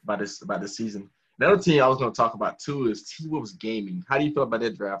go by this season. Another team I was going to talk about too is T-Wolves Gaming. How do you feel about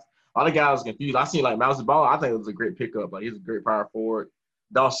that draft? A lot of guys was confused. I seen like Mousy Ball. I think it was a great pickup. Like he's a great power forward.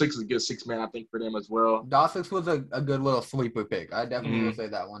 Dawg6 is a good 6-man, I think, for them as well. Dawg6 was a good little sleeper pick. I definitely will say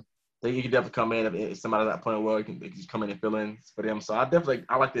that one. I think he can definitely come in if somebody's not playing well. He can just come in and fill in for them. So I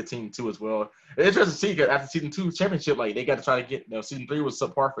like that team too as well. It's interesting to see because after season 2 championship, like they got to try to get. Season 3 was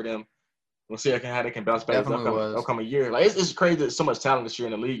subpar for them. We'll see how they can bounce back this upcoming year. Like it's crazy. There's so much talent this year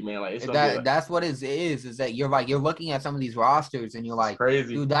in the league, man. Like that's what it is that you're looking at some of these rosters and you're like,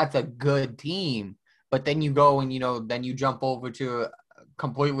 crazy, dude, that's a good team. But then you go and then you jump over to a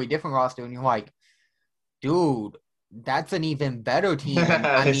completely different roster and you're like, dude, that's an even better team. And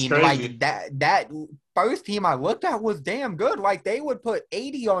I It's mean, crazy. like that first team I looked at was damn good. Like they would put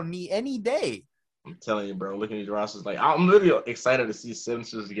 80 on me any day. I'm telling you, bro. Looking at these rosters, like I'm literally excited to see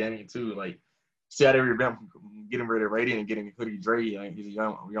Sixers game too. Like, see how they revamp getting rid of Radiant and getting Hoodie Dre. Like, he's a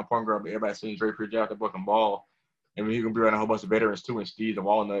young point guard, but everybody's seen Dre pre-draft that book and ball. And he's gonna be around a whole bunch of veterans too. And Steve the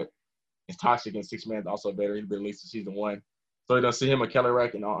Walnut is toxic and 6 man, also a veteran. He's been at least to season one. So you don't see him and Kelly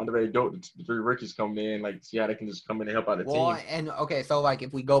Rack and underrated Goat, the three rookies coming in, like see how they can just come in and help out the Well, team. and okay, so like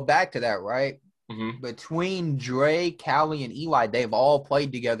if we go back to that, right? Mm-hmm. Between Dre, Callie, and Eli, they've all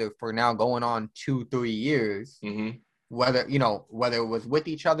played together for now going on 2-3 years. Mm-hmm. Whether it was with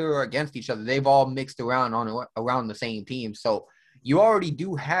each other or against each other, they've all mixed around around the same team. So you already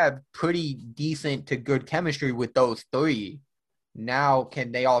do have pretty decent to good chemistry with those three. Now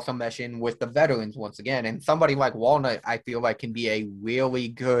can they also mesh in with the veterans once again? And somebody like Walnut, I feel like can be a really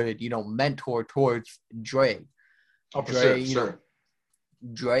good, mentor towards Dre. Oh, for sure, Dre, for sure.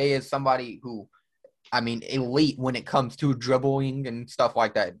 Dre is somebody who, I mean, elite when it comes to dribbling and stuff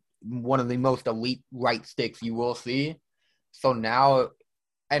like that. One of the most elite right sticks you will see. So now,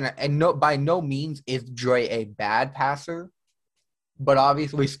 and no, by no means is Dre a bad passer, but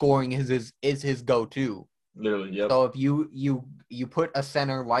obviously scoring is his go-to. Literally, yep. So if you put a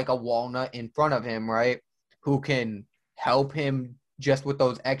center like a Walnut in front of him, right, who can help him just with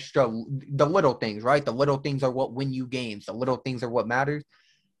those the little things, right? The little things are what win you games. The little things are what matters.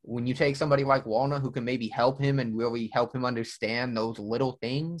 When you take somebody like Walnut who can maybe help him and really help him understand those little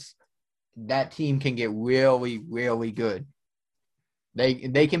things, that team can get really, really good.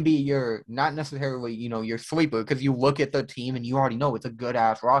 They can be your, not necessarily, your sleeper, because you look at the team and you already know it's a good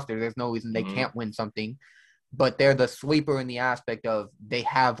ass roster. There's no reason they can't win something. But they're the sleeper in the aspect of they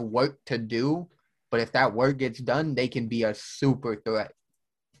have work to do, but if that work gets done, they can be a super threat.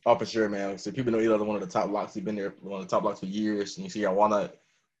 Oh, for sure, man. So people know Eli's one of the top locks. He's been there, one of the top locks for years. And you see, Walnut,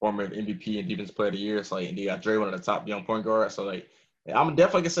 former MVP and Defensive Player of the Year. So, like, and they got Dre, one of the top young point guards. So, like, I'm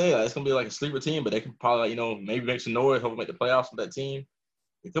definitely gonna say it's gonna be like a sleeper team, but they can probably, maybe make some noise, hopefully make the playoffs with that team.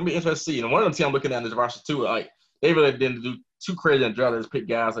 It's gonna be interesting to see. And one of the teams I'm looking at in this roster too, like they really didn't do too crazy on draft. They just pick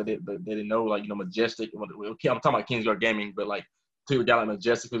guys that they didn't know, like Majestic. I'm talking about Kingsguard Gaming, but like a guy like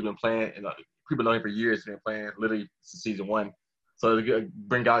Majestic who's been playing, and people know him for years. He's been playing literally since season one. So they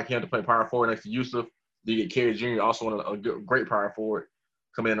bring guy like him to play power forward next to Yusuf. You get Kerry Jr., also one of a great power forward.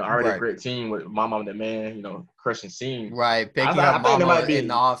 Coming in already a great team with Mama and the man, crushing scene. Right, picking I up think that Mama might be in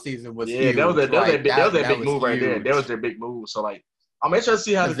the offseason was yeah. huge. That was a big was move right there. huge. That was their big move. So like, I'm interested to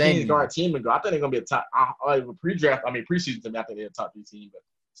see how the Kings guard team will go. I think they're gonna be a top. Pre-draft, preseason. I think they're a top 3 team, but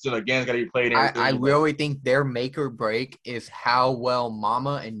still, again, got to be played. I really think their make or break is how well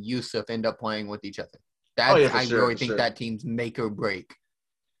Mama and Yusuf end up playing with each other. I really think that team's make or break.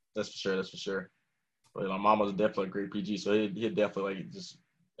 That's for sure. That's for sure. But Mama's definitely a great PG, so he'll definitely like just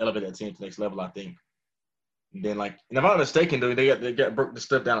elevate that team to the next level, I think. And then and if I'm not mistaken, they got broke the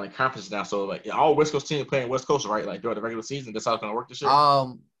stuff down in the conference now. So all West Coast teams playing West Coast, right? Like during the regular season, that's how it's gonna work this year.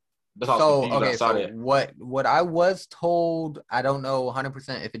 What I was told, I don't know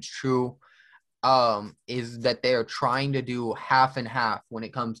 100% if it's true, is that they're trying to do half and half when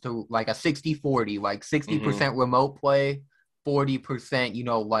it comes to like a 60-40, like 60% remote play,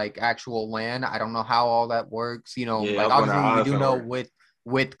 40%, like actual LAN. I don't know how all that works. Obviously we do know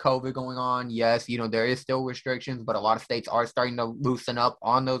with COVID going on, yes, there is still restrictions, but a lot of states are starting to loosen up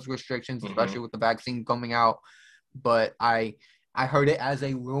on those restrictions, especially with the vaccine coming out. But I heard it as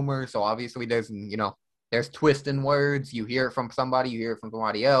a rumor, so obviously there's twist in words. You hear it from somebody, you hear it from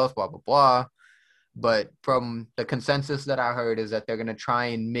somebody else, blah, blah, blah. But from the consensus that I heard is that they're going to try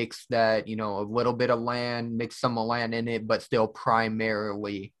and mix that, a little bit of LAN, mix some LAN in it, but still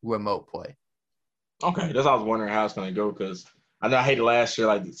primarily remote play. Okay, that's what I was wondering how it's going to go, because I know I hated last year,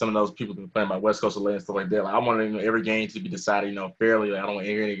 like some of those people been playing by West Coast LAN and stuff like that. Like I wanted every game to be decided, fairly. Like I don't want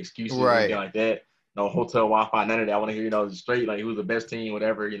to hear any excuses or anything like that. No hotel Wi-Fi, none of that. I want to hear, straight, like who's the best team,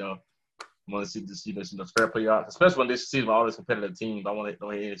 whatever, I want to see this, fair play out, especially when this season with all these competitive teams. I want to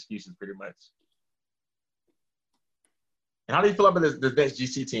don't hear any excuses pretty much. And how do you feel about this next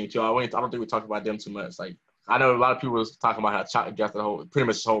GC team, too? I don't think we talked about them too much. Like, I know a lot of people was talking about how Chalk drafted pretty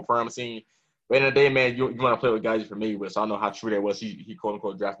much his whole prime scene. But at the end of the day, man, you want to play with guys you're familiar with. So I don't know how true that was. He quote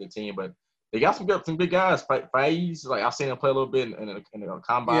unquote drafted the team, but they got some big guys. Faiz, like I've seen him play a little bit in the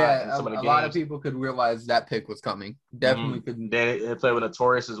combine. Yeah, and some of the a games. lot of people could realize that pick was coming. Definitely could. Then they played with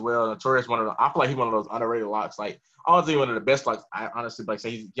Notorious as well. Notorious I feel like he's one of those underrated locks. Like I was one of the best locks. I honestly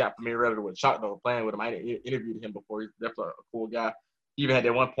say he's got familiarity with Chalk though, playing with him. I interviewed him before. He's definitely a cool guy. He even had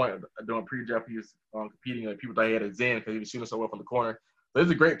that one point during pre-draft he was competing. Like people thought he had a Zen because he was shooting so well from the corner. But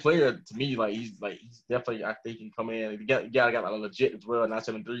he's a great player to me. He's definitely, I think he can come in. He got like legit as well.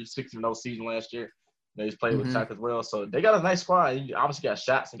 973, 16-0 season last year. He's played with Mm-hmm. Chuck as well. So they got a nice squad. He obviously got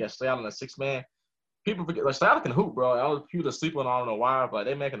shots and got Stroud in a 6-man. People forget like Stroud can hoop, bro. All the people that sleep on, I don't know why, but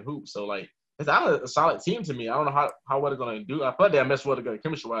they making hoop. So like it's not a solid team to me. I don't know how well they're gonna do. I thought they messed well together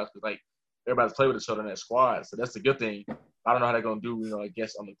chemistry wise because like everybody's played with each other in that squad. So that's a good thing. I don't know how they're gonna do, I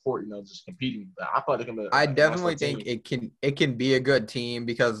guess on the court, just competing. But I thought they're gonna be I a nice definitely little think team. it can be a good team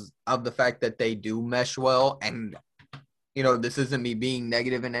because of the fact that they do mesh well. And this isn't me being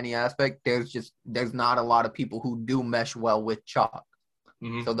negative in any aspect. There's not a lot of people who do mesh well with Chalk.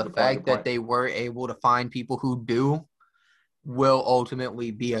 Mm-hmm. So the Good fact that point. they were able to find people who do will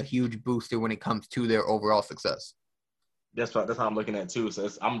ultimately be a huge booster when it comes to their overall success. That's how I'm looking at too. So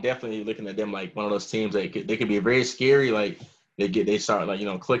I'm definitely looking at them like one of those teams that they could be very scary. Like they start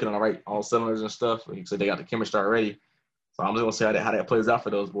clicking on all cylinders and stuff. Like you said, they got the chemistry already. So I'm just gonna see how that plays out for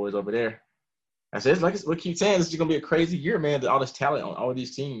those boys over there. I said, we keep saying, this is gonna be a crazy year, man. All this talent on all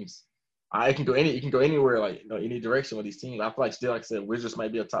these teams. It can go anywhere, any direction with these teams. I feel like still, like I said, Wizards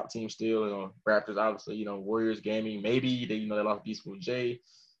might be a top team still. Raptors, obviously, Warriors, Gaming, maybe they lost Beast with Jay.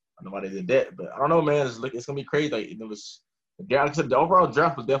 I don't know why they did that, but I don't know, man. It's gonna be crazy. Like like I said, the overall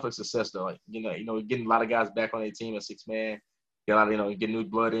draft was definitely a success, though. Getting a lot of guys back on their team at 6-man. Get a lot of get new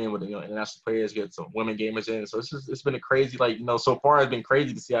blood in with international players, get some women gamers in. So it's been a crazy so far it's been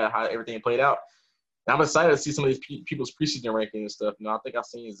crazy to see how everything played out. And I'm excited to see some of these people's preseason ranking and stuff. I think I've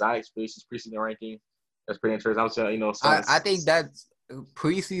seen Zion's preseason ranking. That's pretty interesting. I'm saying, I think that's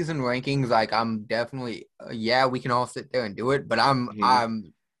preseason rankings. Like I'm definitely, we can all sit there and do it, but I'm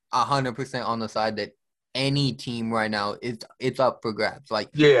 100% on the side that any team right now it's up for grabs. Like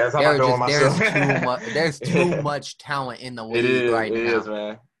yeah, that's how I'm doing myself. there's too much talent in the league right now. It is,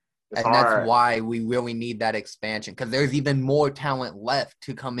 man. It's and hard. That's why we really need that expansion because there's even more talent left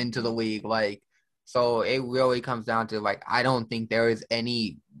to come into the league. So it really comes down to I don't think there is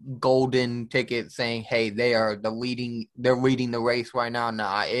any golden ticket saying, hey, they're leading the race right now.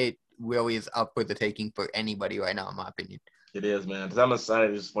 Nah, it really is up for the taking for anybody right now, in my opinion. It is, man. Because I'm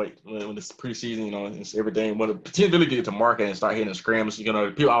excited just when it's preseason, it's everything. When the teams really get to market and start hitting the scrims,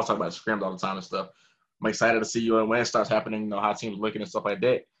 people always talk about scrims all the time and stuff. I'm excited to see when it starts happening, how teams looking and stuff like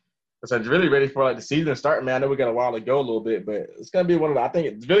that. So I'm really ready for the season to start, man. I know we got a while to go a little bit, but it's gonna be one of the. I think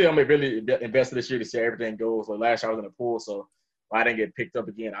it's really I'm really invested this year to see how everything goes. Like last year I was in the pool, so I didn't get picked up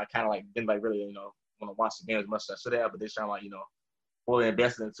again. I kind of didn't really want to watch the game as much as I should have, but this year I'm fully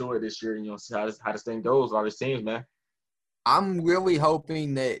invested into it this year and see how this thing goes. All these teams, man. I'm really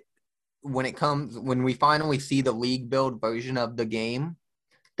hoping that when we finally see the league build version of the game,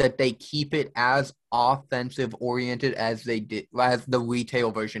 that they keep it as offensive oriented as the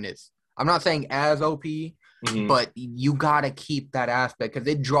retail version is. I'm not saying as OP, but you got to keep that aspect because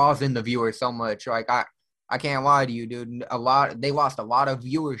it draws in the viewers so much. I can't lie to you, dude. They lost a lot of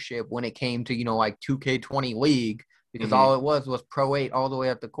viewership when it came to 2K20 League because all it was Pro 8 all the way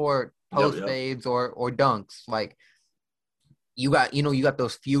up the court, post fades or dunks. You got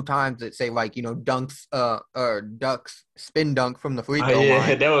those few times that say dunks or ducks spin dunk from the free throw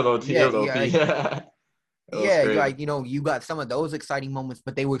line. That was OP. You got some of those exciting moments,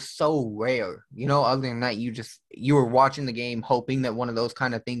 but they were so rare. Other than that, you were watching the game hoping that one of those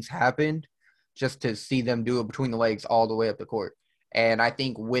kind of things happened, just to see them do it between the legs all the way up the court. And I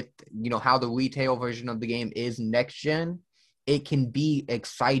think with how the retail version of the game is next gen, it can be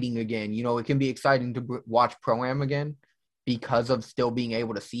exciting again. It can be exciting to watch Pro-Am again, because of still being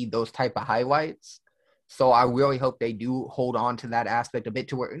able to see those type of highlights. So I really hope they do hold on to that aspect a bit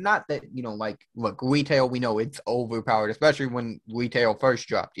to where, not that, look, retail, we know it's overpowered, especially when retail first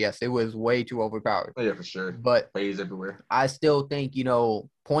dropped. Yes, it was way too overpowered. Yeah, for sure. But plays everywhere. I still think,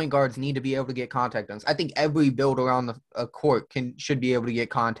 point guards need to be able to get contact dunks. I think every build around a court should be able to get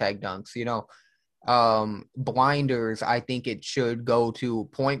contact dunks, blinders. I think it should go to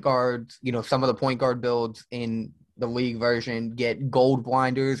point guards. Some of the point guard builds in the league version get gold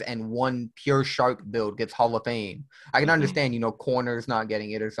blinders, and one pure shark build gets Hall of Fame. I can understand, corners not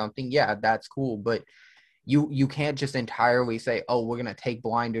getting it or something. Yeah, that's cool. But you can't just entirely say, oh, we're going to take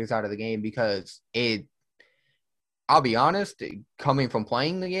blinders out of the game because I'll be honest, coming from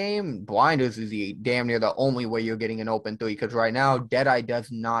playing the game, blinders is damn near the only way you're getting an open three because right now, Deadeye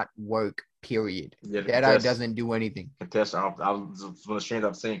does not work, period. Yeah, Deadeye doesn't do anything. Contest, I was one of the streams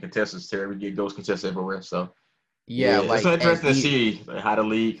I've seen contestants tear. We get ghost contests everywhere, so. Yeah, it's interesting to see how the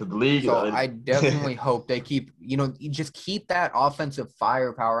league. So I definitely hope they keep, you just keep that offensive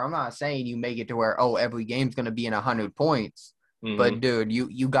firepower. I'm not saying you make it to where every game's going to be in 100 points, Mm-hmm. But dude,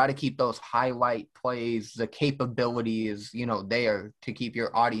 you got to keep those highlight plays, the capability is, there to keep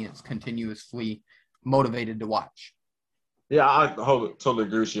your audience continuously motivated to watch. Yeah, totally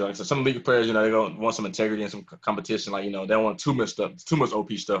agree with you. Like, so some league players, they don't want some integrity and some competition. Like, they don't want too much stuff, too much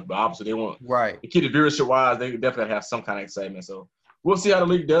OP stuff. But obviously, they want Right. to keep the viewership wise. They definitely have some kind of excitement. So we'll see how the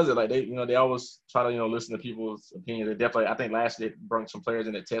league does it. Like they always try to listen to people's opinions. They definitely, I think last year they brought some players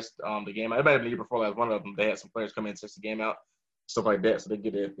in to test the game. It might have been the year before last. One of them, they had some players come in and test the game out, stuff like that. So they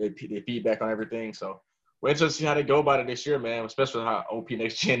get their feedback on everything. So we're interested to see how they go about it this year, man. Especially how OP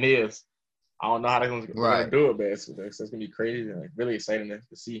next gen is. I don't know how they're gonna do it, man. It's gonna be crazy and really exciting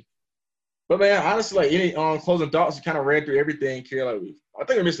to see. But man, honestly, like any closing thoughts, you kind of read through everything here. Like I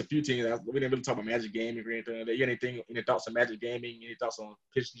think we missed a few teams. We didn't really talk about Magic Gaming or anything. You got any thoughts on Magic Gaming? Any thoughts on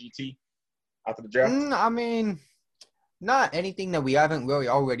Pitch GT after the draft? I mean, not anything that we haven't really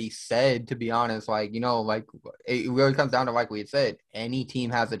already said, to be honest. Like, it really comes down to, like we had said, any team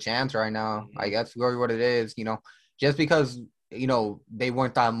has a chance right now. Like, that's really what it is. Just because they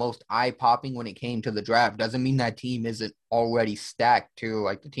weren't the most eye-popping when it came to the draft doesn't mean that team isn't already stacked too.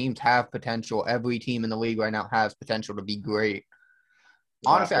 Like, the teams have potential. Every team in the league right now has potential to be great.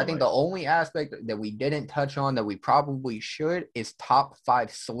 Honestly, I think the only aspect that we didn't touch on that we probably should is top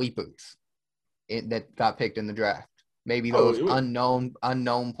 5 sleepers that got picked in the draft. Maybe those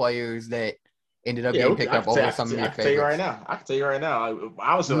unknown players that ended up getting picked up over some of your favorites. I can tell you right now.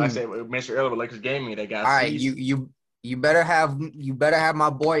 I was like I said, mentioned earlier with Lakers Gaming, they got. All right, you better have my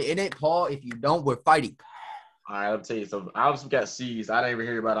boy in it, Paul. If you don't, we're fighting. All right, I'll tell you. So I also got C's. I didn't even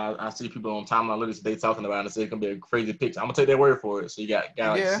hear about it. I see people on timeline literally today talking about it and say it's gonna be a crazy pick. I'm gonna take their word for it. So you got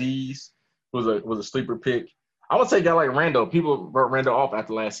guy like C's was a sleeper pick. I would say a guy like Randall. People wrote Randall off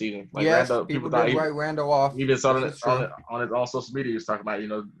after last season. Like Randall, people thought he write Randall off. Even saw it on his own social media. He was talking about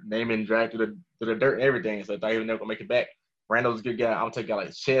naming and drag through the dirt and everything. So I thought he was never gonna make it back. Randall's a good guy. I'm gonna take a guy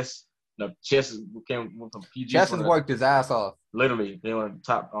like Chess. Chess came from PG. Chess has worked his ass off. Literally, they're one of the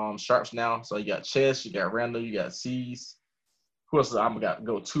top sharps now. So you got Chess, you got Randall, you got C's. Who else? I'm gonna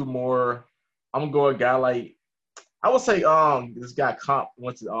go 2 more. I'm gonna go a guy like I would say this guy Comp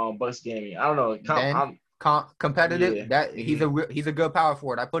went to Bucks Gaming. I don't know. Competitive. Yeah. He's a good power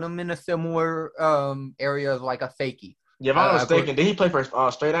forward. I put him in a similar area of like a Fakey. Yeah, if I'm not mistaken, did he play for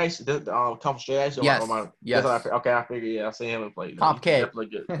Straight Ice? Come from Straight Ice? Yes. Yes. Okay, I figured. Yeah, I seen him play. Comp K. Definitely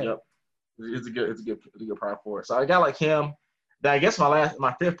good. Yep. It's a good power forward. So I got like him. Then I guess my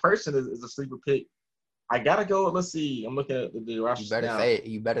 5th person is a sleeper pick. I gotta go. Let's see. I'm looking at the roster.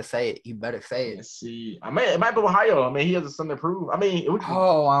 You better say it. Let's see. It might be Ohio. I mean, he has something to prove. I mean,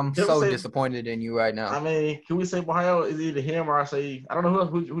 I'm so disappointed in you right now. I mean, can we say Ohio is either him or I don't know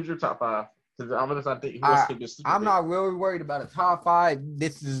who's your top 5? Because I'm gonna think who else could be a sleeper I'm pick. not really worried about a top 5.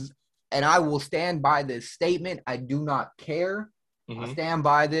 And I will stand by this statement. I do not care. Mm-hmm. I stand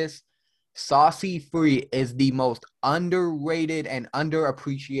by this. Saucy Free is the most underrated and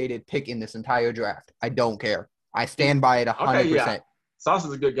underappreciated pick in this entire draft. I don't care. I stand by it 100%. Okay, yeah. Sauce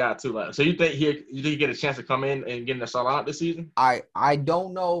is a good guy too. So you think he get a chance to come in and get in the start out this season? I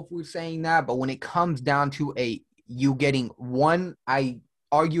don't know if we're saying that, but when it comes down to you getting one, I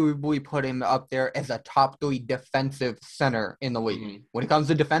arguably put him up there as a top 3 defensive center in the league. Mm-hmm. When it comes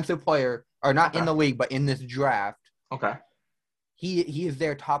to defensive player, or not in the league, but in this draft. Okay. He is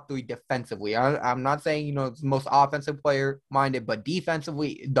their top 3 defensively. I'm not saying, it's the most offensive player minded, but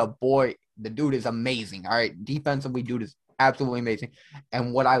defensively, the dude is amazing. All right. Defensively, dude is absolutely amazing.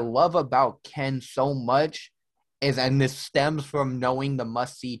 And what I love about Ken so much is, and this stems from knowing the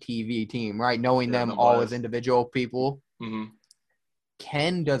must-see TV team, right? Knowing them all as individual people. Mm-hmm.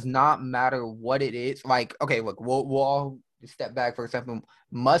 Ken does not matter what it is. Like, okay, look, we'll all step back for a second.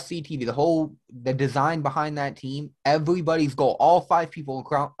 Must-see TV, the design behind that team, everybody's goal, all 5 people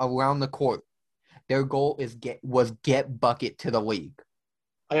around the court, their goal was get bucket to the league.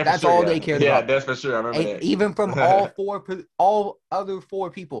 That's all they cared about. Yeah, that's for sure. I remember that. Even from all other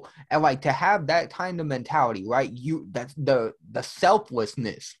 4 people. And like to have that kind of mentality, right? That's the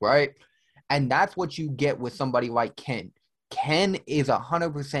selflessness, right? And that's what you get with somebody like Ken. Ken is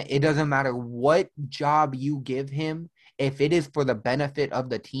 100%. It doesn't matter what job you give him. If it is for the benefit of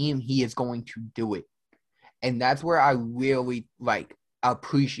the team, he is going to do it. And that's where I really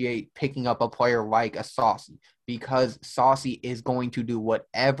appreciate picking up a player like a Saucy, because Saucy is going to do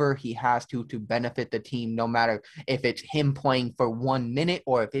whatever he has to benefit the team, no matter if it's him playing for 1 minute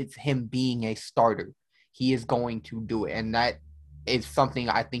or if it's him being a starter. He is going to do it. And that is something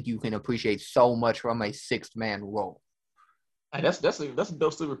I think you can appreciate so much from a 6th-man role. That's a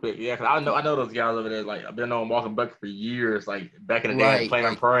dope sleeper pick. Yeah, because I know those guys over there. Like I've been knowing Walker Bucket for years. Like back in the day, playing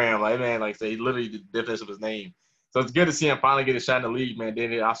in Prime. Like man, like say he literally the definition of his name. So it's good to see him finally get a shot in the league, man.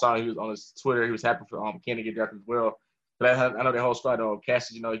 Then I saw he was on his Twitter. He was happy for Ken to get drafted as well. But I know the whole squad, though.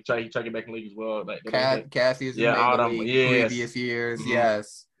 Cassius, he tried to get back in the league as well. Like, Cassius has yeah, made the league previous years.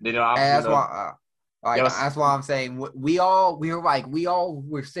 Yes. And that's why. That's why I'm saying we all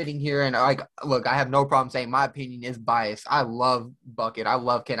were sitting here and like, look, I have no problem saying my opinion is biased. I love Bucket. I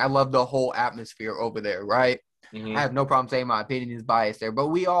love Ken. I love the whole atmosphere over there, right? Mm-hmm. I have no problem saying my opinion is biased there, but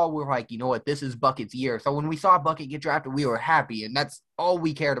we all were like, you know what, this is Bucket's year. So when we saw Bucket get drafted, we were happy, and that's all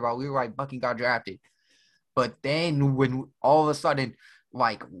we cared about. We were like, Bucket got drafted. But then when all of a sudden,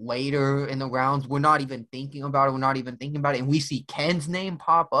 like later in the rounds, we're not even thinking about it, and we see Ken's name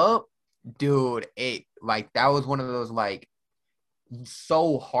pop up, dude, that was one of those like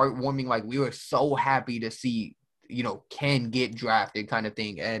so heartwarming, like we were so happy to see, Ken get drafted kind of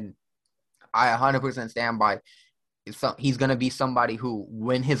thing. And I 100% stand by. He's going to be somebody who,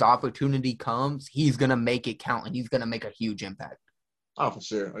 when his opportunity comes, he's going to make it count, and he's going to make a huge impact. Oh, for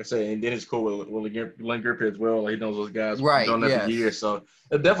sure. Like I say, and then it's cool with Glenn Griffith as well. Like, he knows those guys doing that for years. So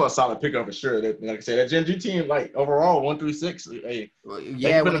it's definitely a solid pickup for sure. Like I said, that Gen G team, like overall 1 through 6, hey,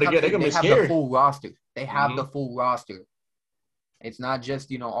 they have the full roster. They have the full roster. It's not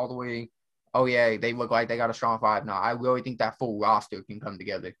just all the way. Oh yeah, they look like they got a strong 5. No, I really think that full roster can come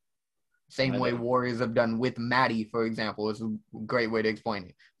together. Same way Warriors have done with Matty, for example, is a great way to explain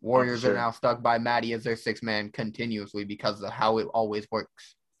it. Warriors are now stuck by Matty as their 6th man continuously because of how it always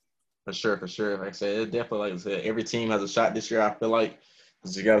works. For sure. Like I said, it definitely, like I said, every team has a shot this year. I feel like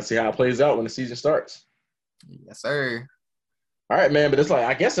you got to see how it plays out when the season starts. Yes, sir. All right, man. But it's like,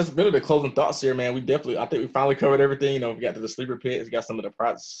 I guess that's really the closing thoughts here, man. I think we finally covered everything. We got to the sleeper pits. We got some of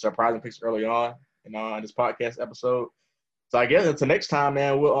the surprising picks early on in this podcast episode. So I guess until next time,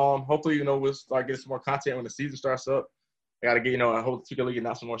 man, we'll hopefully, we'll start getting some more content when the season starts up. I got to get, I hope the 2K League get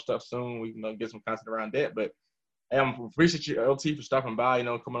out some more stuff soon. We can get some content around that. But hey, I appreciate you, LT, for stopping by,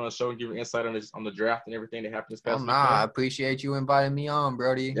 coming on the show and giving insight on the draft and everything that happened this past weekend. I appreciate you inviting me on,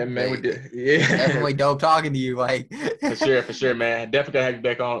 Brody. Yeah, man, we did. Yeah. Definitely dope talking to you. For sure, man. Definitely got to have you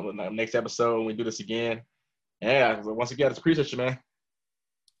back on next episode when we do this again. Yeah, once again, I appreciate you, man.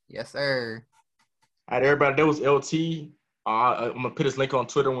 Yes, sir. All right, everybody, that was LT. I'm gonna put his link on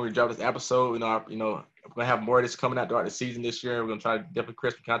Twitter when we drop this episode. We're gonna have more of this coming out throughout the season this year. We're gonna try to definitely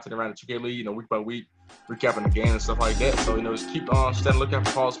create some content around the 2K League, week by week, recapping the game and stuff like that. So just keep on staying looking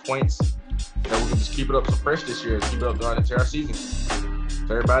for Paul's points. We can just keep it up so fresh this year. Keep it up throughout the entire season.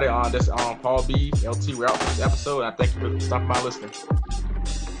 So everybody, this Paul B, LT, we're out for this episode. And I thank you for stopping by listening.